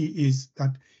the key is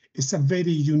that it's a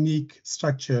very unique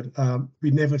structure.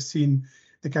 We never seen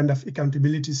the kind of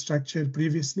accountability structure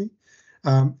previously.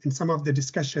 In some of the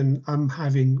discussion I'm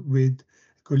having with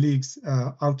colleagues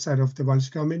outside of the Welsh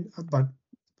Government, but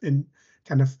in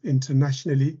kind of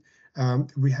internationally,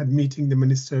 we had meeting the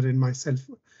minister and myself.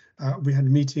 We had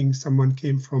meeting, someone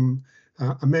came from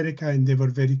America, and they were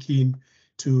very keen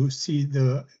to see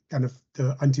the kind of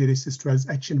the anti-racist trials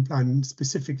action plan,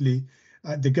 specifically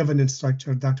the governance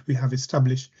structure that we have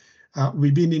established.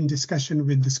 We've been in discussion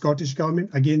with the Scottish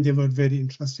Government. Again, they were very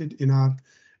interested in our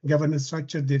governance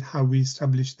structure, that how we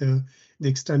establish the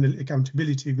external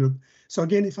accountability group. So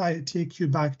again, if I take you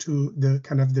back to the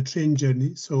kind of the train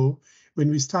journey. So when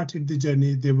we started the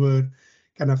journey, there were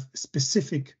kind of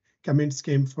specific comments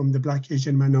came from the Black,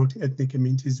 Asian, minority, ethnic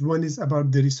communities. One is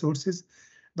about the resources,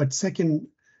 but second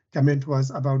comment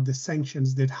was about the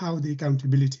sanctions, that how the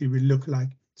accountability will look like.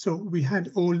 So we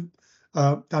had all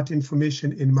that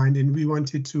information in mind, and we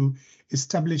wanted to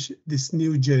establish this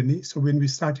new journey. So when we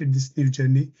started this new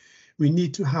journey, we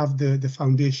need to have the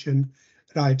foundation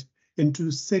right. And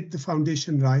to set the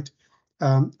foundation right,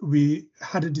 we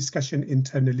had a discussion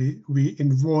internally. We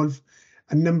involved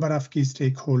a number of key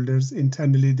stakeholders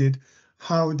internally, that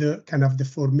how the kind of the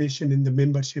formation in the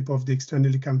membership of the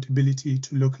external accountability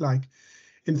to look like.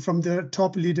 And from the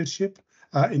top leadership,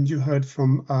 and you heard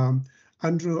from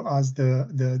Andrew as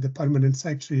the permanent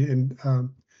secretary and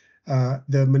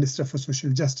the Minister for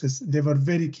Social Justice, they were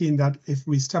very keen that if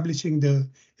we establishing the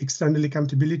external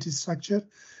accountability structure,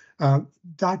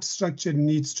 that structure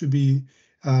needs to be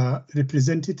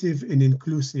representative and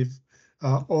inclusive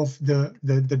of the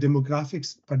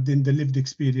demographics, but then the lived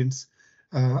experience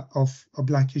of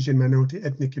Black, Asian, minority,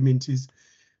 ethnic communities.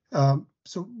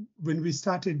 So when we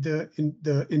started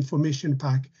the information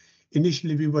pack,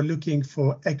 initially we were looking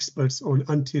for experts on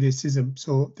anti-racism.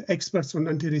 So the experts on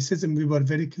anti-racism, we were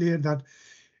very clear that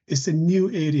it's a new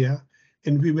area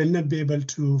and we will not be able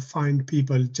to find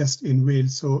people just in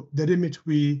Wales. So the remit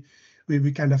we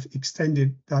kind of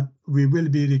extended that we will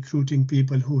be recruiting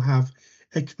people who have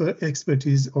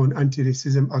expertise on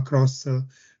anti-racism across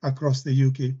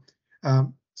the UK.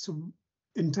 So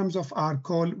in terms of our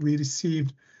call, we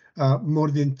received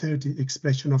more than 30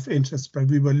 expression of interest, but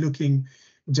we were looking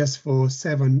just for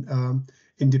 7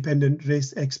 independent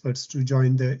race experts to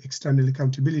join the external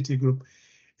accountability group.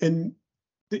 And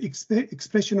the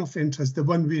expression of interest, the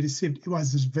one we received, it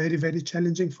was very, very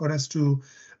challenging for us to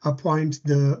appoint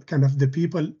the kind of the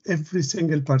people. Every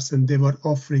single person, they were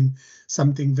offering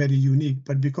something very unique,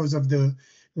 but because of the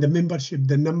membership,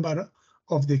 the number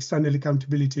of the external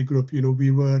accountability group, you know,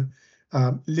 we were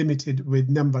limited with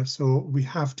numbers, so we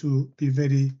have to be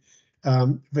very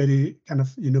kind of,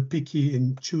 you know, picky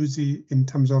and choosy in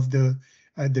terms of the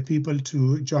the people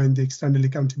to join the external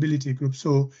accountability group.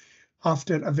 So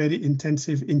after a very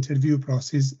intensive interview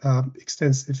process,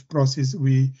 extensive process,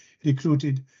 we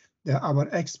recruited our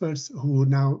experts who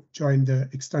now join the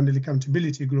external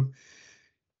accountability group.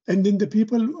 And then the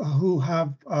people who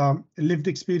have lived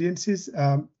experiences,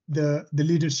 the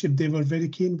leadership, they were very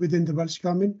keen within the Welsh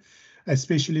Government,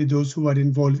 especially those who are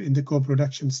involved in the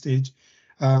co-production stage.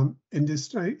 In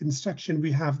this instruction,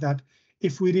 we have that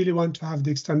if we really want to have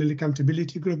the external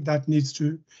accountability group, that needs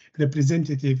to be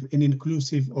representative and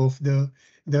inclusive of the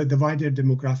wider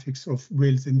demographics of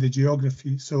Wales in the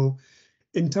geography. So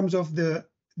in terms of the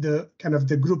kind of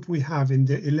the group we have in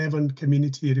the 11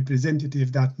 community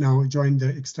representative that now join the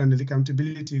external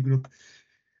accountability group,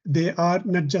 they are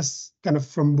not just kind of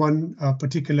from one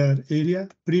particular area.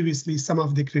 Previously, some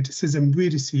of the criticism we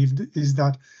received is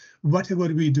that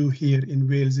whatever we do here in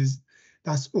Wales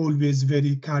that's always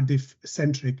very Cardiff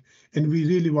centric, and we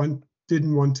really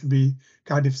didn't want to be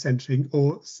Cardiff centric,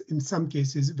 or in some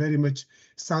cases very much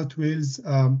South Wales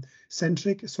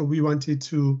centric. So we wanted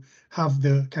to have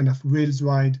the kind of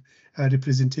Wales-wide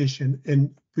representation,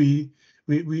 and the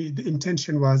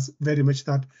intention was very much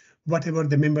that whatever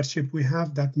the membership we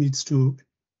have, that needs to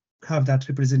have that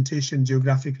representation,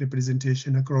 geographic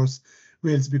representation across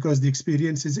Wales, because the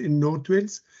experiences in North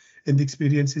Wales and the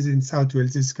experiences in South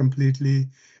Wales is completely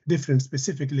different,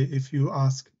 specifically if you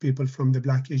ask people from the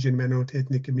Black, Asian, minority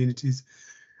ethnic communities.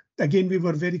 Again, we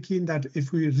were very keen that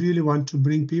if we really want to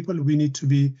bring people, we need to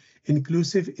be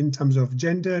inclusive in terms of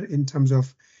gender, in terms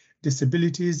of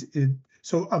disabilities.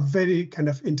 So a very kind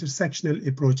of intersectional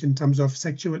approach in terms of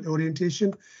sexual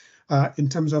orientation, in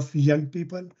terms of young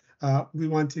people. We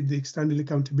wanted the external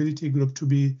accountability group to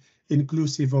be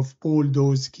inclusive of all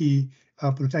those key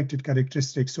protected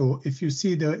characteristics. So if you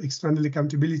see the external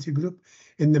accountability group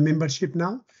in the membership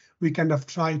now, we kind of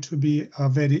try to be a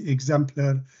very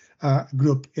exemplar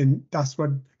group, and that's what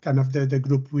kind of the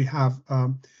group we have.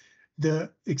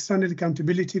 The external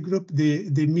accountability group,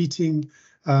 they meeting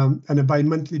on a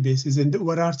bi-monthly basis, and the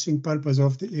overarching purpose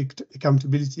of the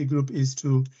accountability group is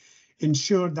to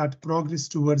ensure that progress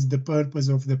towards the purpose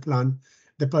of the plan,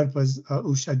 the purpose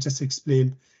Usha just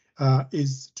explained,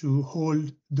 is to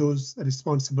hold those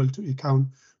responsible to account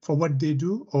for what they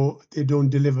do or they don't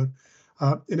deliver.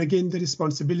 And again, the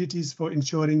responsibilities for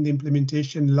ensuring the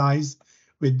implementation lies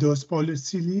with those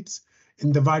policy leads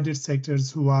in the wider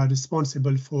sectors who are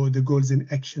responsible for the goals and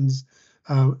actions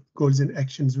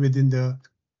within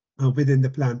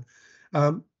the plan.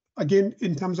 Again,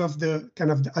 in terms of the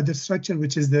kind of the other structure,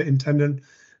 which is the internal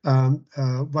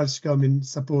Welsh Government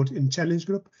support and challenge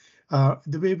group,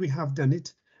 the way we have done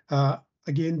it,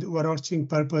 again, the overarching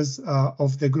purpose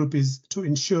of the group is to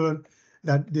ensure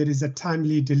that there is a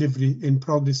timely delivery in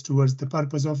progress towards the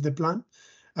purpose of the plan.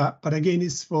 But again,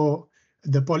 it's for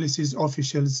the policies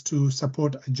officials to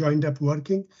support a joined up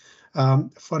working,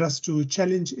 for us to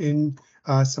challenge in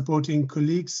supporting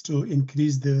colleagues to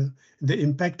increase the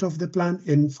impact of the plan,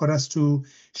 and for us to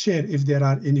share if there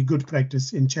are any good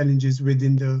practice in challenges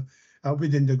within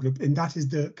the group. And that is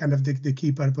the kind of the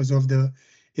key purpose of the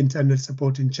internal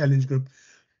support and challenge group.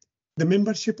 The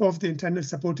membership of the internal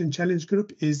support and challenge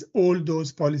group is all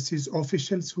those policies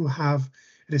officials who have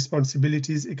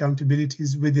responsibilities,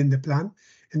 accountabilities within the plan,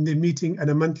 and they're meeting on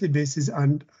a monthly basis,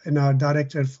 and our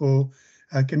director for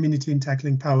community and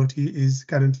tackling poverty is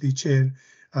currently chair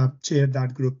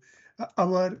that group.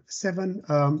 Our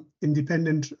 7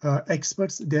 independent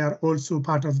experts, they are also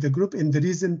part of the group, and the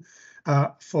reason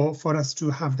for us to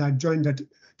have that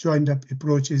joined up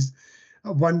approach is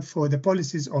one, for the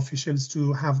policies officials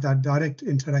to have that direct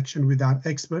interaction with our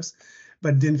experts,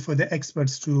 but then for the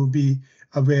experts to be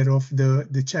aware of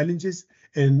the challenges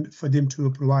and for them to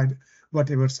provide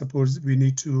whatever supports we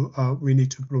need to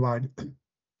provide.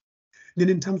 Then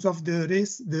in terms of the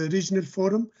regional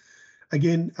forum,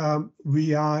 again,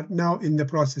 we are now in the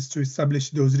process to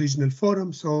establish those regional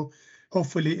forums. So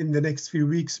hopefully in the next few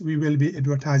weeks, we will be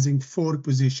advertising 4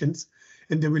 positions,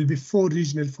 and there will be 4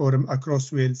 regional forums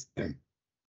across Wales.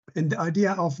 And the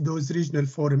idea of those regional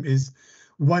forum is,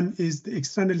 one is the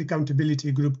external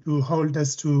accountability group to hold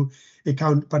us to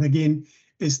account, but again,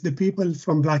 it's the people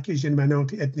from Black, Asian,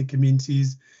 minority ethnic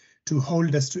communities to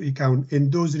hold us to account in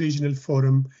those regional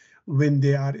forum. When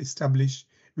they are established,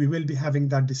 we will be having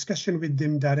that discussion with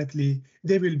them directly.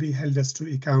 They will be held us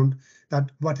to account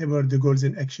that whatever the goals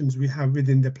and actions we have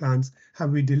within the plans,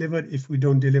 have we delivered? If we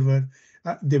don't deliver,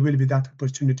 there will be that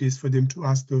opportunities for them to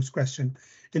ask those questions.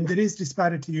 In the race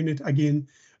disparity unit, again,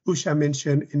 Usha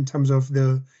mentioned in terms of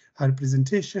her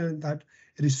presentation that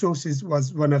resources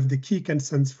was one of the key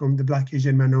concerns from the Black,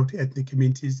 Asian, minority ethnic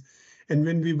communities. And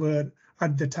when we were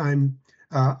at the time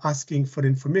asking for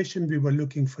information. We were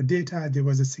looking for data. There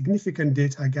was a significant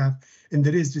data gap, and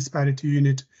the race disparity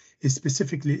unit is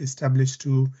specifically established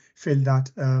to fill that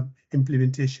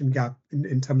implementation gap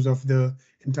in terms of the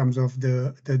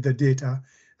data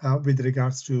with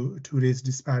regards to race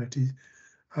disparity.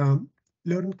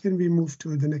 Lauren, can we move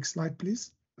to the next slide,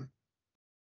 please?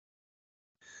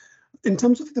 In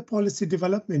terms of the policy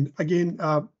development, again,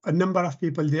 a number of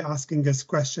people, they're asking us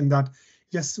question that,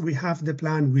 yes, we have the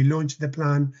plan, we launched the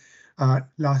plan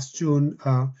last June,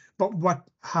 but what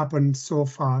happened so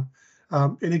far?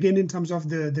 And again, in terms of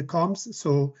the comms,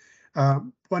 so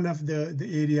one of the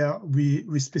area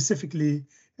we specifically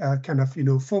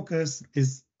focus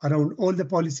is around all the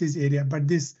policies area, but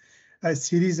this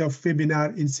series of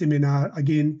webinar and seminar,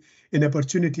 again, an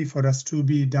opportunity for us to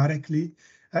be directly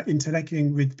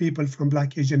interacting with people from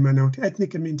Black, Asian, minority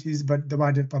ethnic communities, but the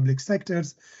wider public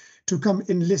sectors, to come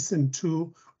and listen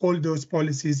to all those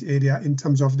policies area in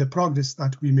terms of the progress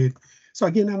that we made. So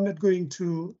again, I'm not going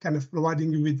to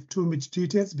providing you with too much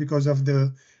details because of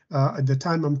the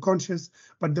time. I'm conscious,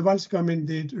 but the Welsh government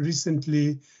did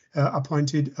recently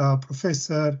appointed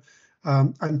Professor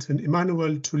Anton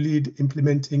Emmanuel to lead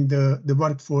implementing the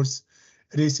workforce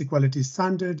race equality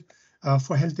standard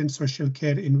for health and social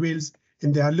care in Wales.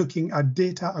 And they are looking at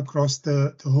data across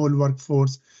the whole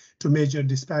workforce to measure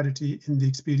disparity in the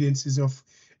experiences of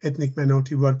ethnic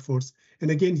minority workforce. And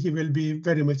again, he will be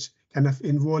very much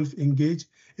involved, engaged,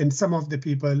 and some of the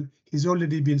people he's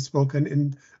already been spoken,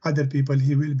 and other people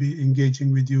he will be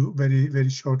engaging with you very, very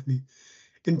shortly.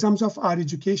 In terms of our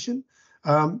education,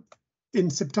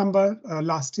 in September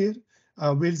last year,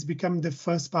 Wales became the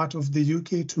first part of the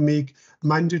UK to make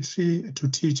mandatory to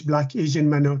teach Black, Asian,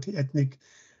 minority ethnic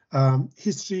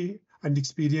history and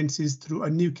experiences through a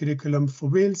new curriculum for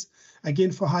Wales.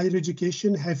 Again, for higher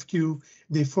education, HEFQ,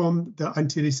 they formed the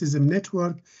anti-racism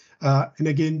network. And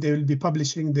again, they will be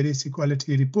publishing the race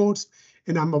equality reports.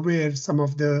 And I'm aware some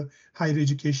of the higher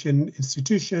education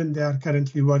institutions, they are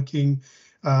currently working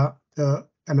the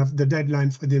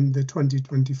deadline for them, the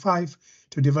 2025,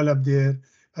 to develop their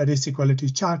race equality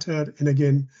charter, and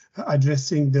again,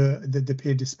 addressing the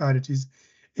pay disparities.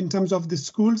 In terms of the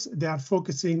schools, they are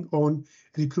focusing on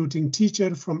recruiting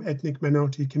teachers from ethnic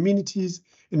minority communities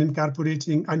and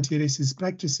incorporating anti-racist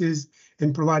practices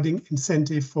and providing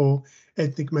incentive for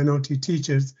ethnic minority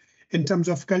teachers. In terms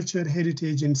of culture,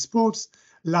 heritage and sports,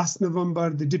 last November,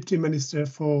 the Deputy Minister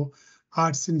for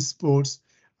Arts and Sports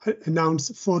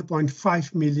announced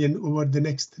 4.5 million over the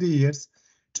next 3 years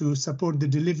to support the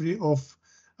delivery of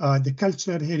the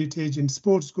culture, heritage and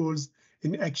sports goals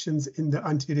in actions in the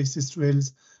anti-racist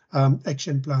Wales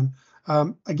action plan.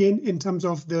 Again, in terms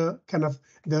of the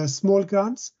the small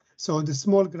grants, so the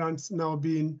small grants now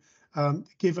being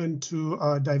given to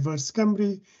Diverse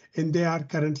Cymru, and they are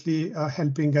currently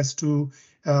helping us to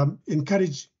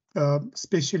encourage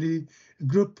especially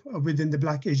group within the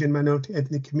Black, Asian, minority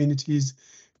ethnic communities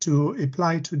to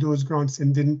apply to those grants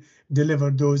and then deliver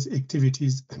those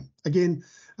activities. Again,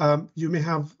 you may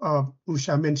have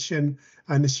Usha mention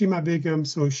Nashima Begum,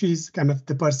 so she's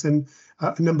the person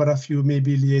a number of you may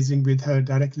be liaising with her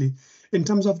directly. In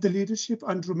terms of the leadership,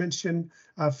 Andrew mentioned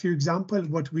a few examples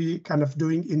what we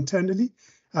doing internally,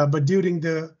 but during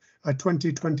the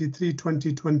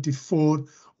 2023-2024,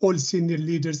 all senior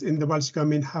leaders in the Welsh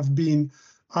Government have been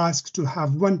asked to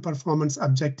have one performance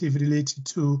objective related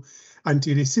to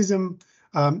anti-racism,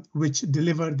 which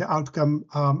deliver the outcome,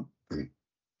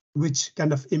 which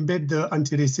embed the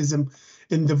anti-racism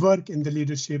in the work in the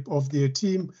leadership of their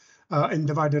team in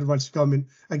the wider Welsh Government.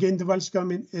 Again, the Welsh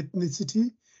Government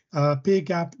ethnicity pay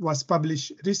gap was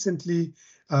published recently,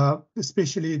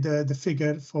 especially the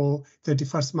figure for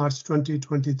 31st March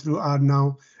 2023 are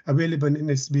now available,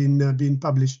 and it's been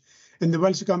published. In the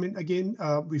Welsh Government, again,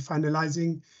 we're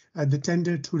finalizing the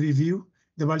tender to review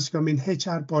the Welsh Government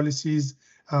HR policies,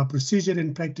 procedure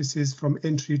and practices from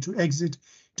entry to exit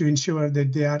to ensure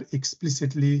that they are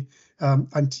explicitly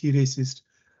anti-racist.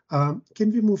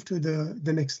 Can we move to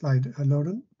the next slide,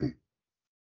 Lauren?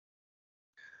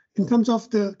 In terms of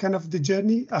the the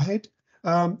journey ahead,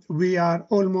 we are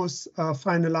almost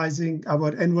finalizing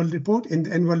our annual report, and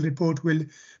the annual report will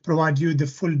provide you the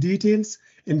full details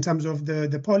in terms of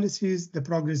the policies, the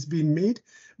progress being made,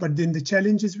 but then the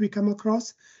challenges we come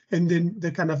across, and then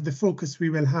the the focus we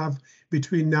will have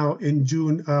between now and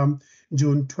June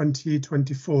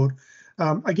 2024.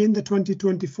 Again, the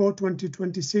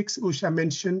 2024-2026, Usha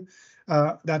mentioned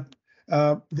that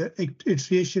the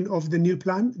iteration of the new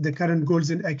plan, the current goals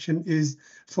in action is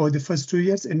for the first 2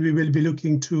 years, and we will be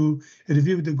looking to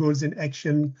review the goals in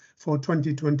action for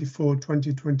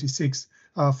 2024-2026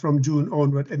 from June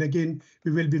onward. And again,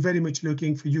 we will be very much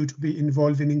looking for you to be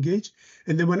involved and engaged.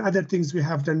 And then one other things we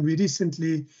have done, we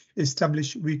recently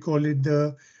established, we call it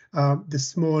the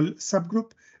small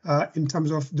subgroup in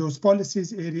terms of those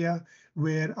policies area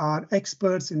where our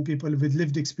experts and people with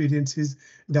lived experiences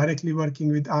directly working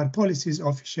with our policies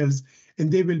officials, and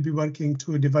they will be working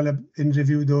to develop and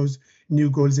review those new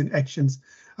goals and actions.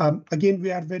 Again,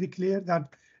 we are very clear that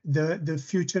the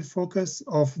future focus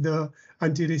of the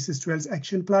Anti-Racist Wales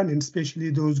Action Plan, and especially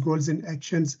those goals and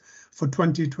actions for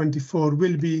 2024,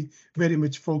 will be very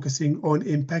much focusing on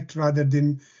impact rather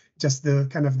than just the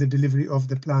kind of the delivery of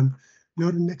the plan.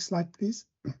 Lauren, next slide, please.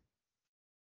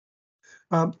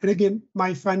 And again,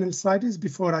 my final slide is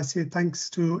before I say thanks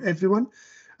to everyone.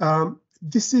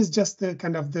 This is just the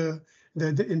kind of the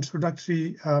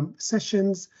introductory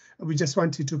sessions. We just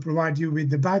wanted to provide you with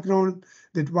the background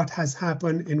that what has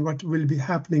happened and what will be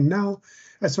happening now.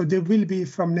 So there will be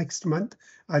from next month,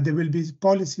 there will be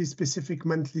policy specific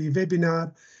monthly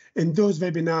webinar, and those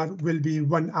webinar will be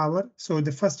 1 hour. So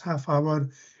the first half hour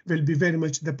will be very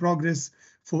much the progress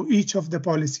for each of the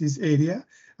policies area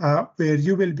where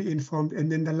you will be informed,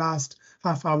 and then the last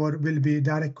half hour will be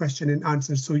direct question and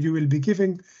answer. So you will be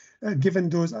given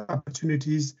those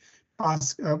opportunities,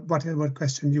 ask whatever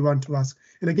question you want to ask.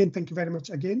 And again, thank you very much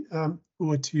again.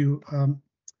 Over to you,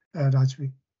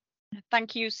 Rajvi.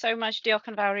 Thank you so much, Diolch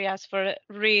yn fawr, Riaz, for a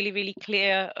really, really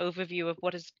clear overview of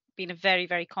what has been a very,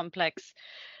 very complex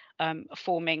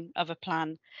forming of a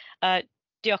plan.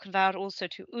 Diolch yn fawr also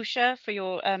to Usha for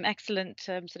your excellent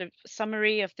sort of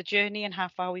summary of the journey and how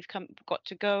far we've got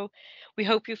to go. We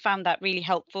hope you found that really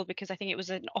helpful, because I think it was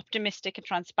an optimistic and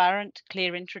transparent,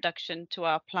 clear introduction to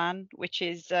our plan, which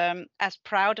is as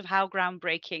proud of how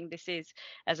groundbreaking this is,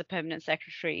 as a Permanent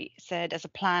Secretary said, as a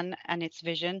plan and its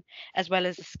vision, as well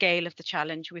as the scale of the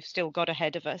challenge we've still got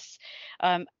ahead of us.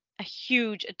 A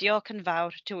huge diolch yn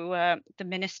fawr to the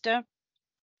Minister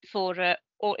for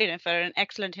an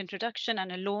excellent introduction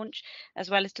and a launch, as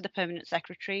well as to the Permanent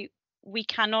Secretary. We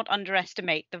cannot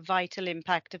underestimate the vital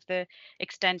impact of the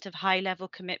extent of high-level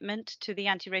commitment to the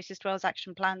Anti-Racist Wales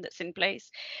Action Plan that's in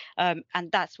place.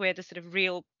 And that's where the sort of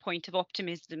real point of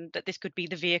optimism that this could be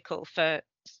the vehicle for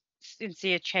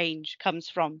sincere change comes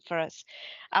from for us.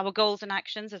 Our goals and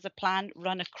actions as a plan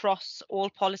run across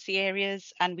all policy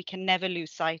areas, and we can never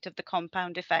lose sight of the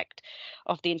compound effect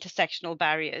of the intersectional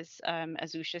barriers,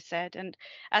 as Usha said. And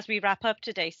as we wrap up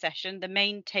today's session, the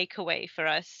main takeaway for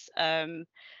us,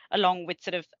 along with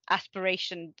sort of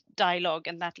aspiration dialogue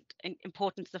and that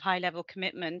importance of high-level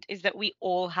commitment, is that we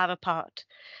all have a part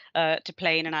to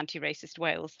play in an anti-racist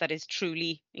Wales that is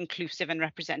truly inclusive and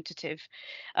representative.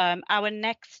 Our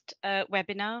next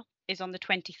webinar is on the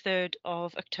 23rd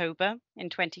of October in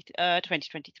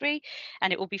 2023,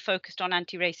 and it will be focused on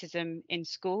anti-racism in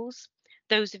schools.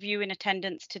 Those of you in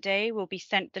attendance today will be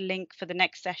sent the link for the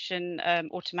next session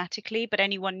automatically, but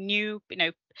anyone new,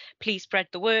 please spread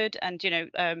the word. And,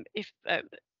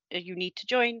 if you need to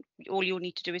join, all you'll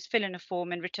need to do is fill in a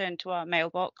form and return to our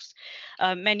mailbox.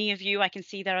 Many of you, I can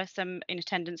see there are some in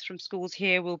attendance from schools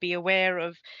here, will be aware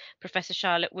of Professor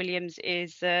Charlotte Williams'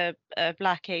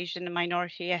 Black, Asian and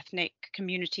Minority Ethnic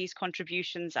Communities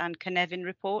Contributions and Cynefin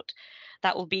report.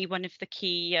 That will be one of the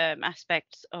key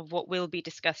aspects of what will be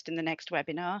discussed in the next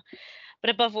webinar. But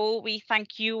above all, we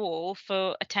thank you all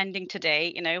for attending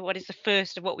today. What is the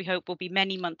first of what we hope will be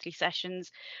many monthly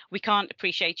sessions. We can't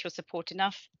appreciate your support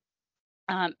enough.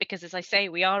 Because, as I say,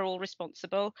 we are all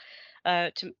responsible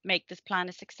to make this plan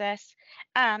a success.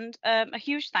 And a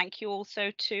huge thank you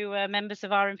also to members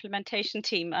of our implementation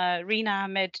team, Rina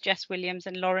Ahmed, Jess Williams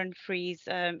and Lauren Fries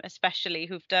especially,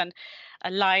 who've done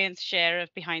a lion's share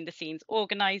of behind the scenes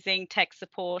organising, tech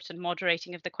support and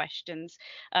moderating of the questions.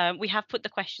 We have put the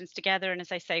questions together, and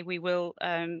as I say, we will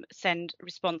send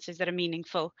responses that are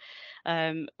meaningful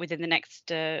within the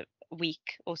next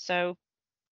week or so.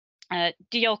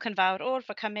 Diolch yn fawr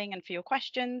for coming and for your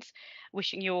questions.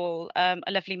 Wishing you all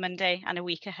a lovely Monday and a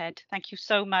week ahead. Thank you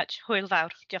so much. Hwyl fawr.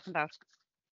 Diolch yn fawr.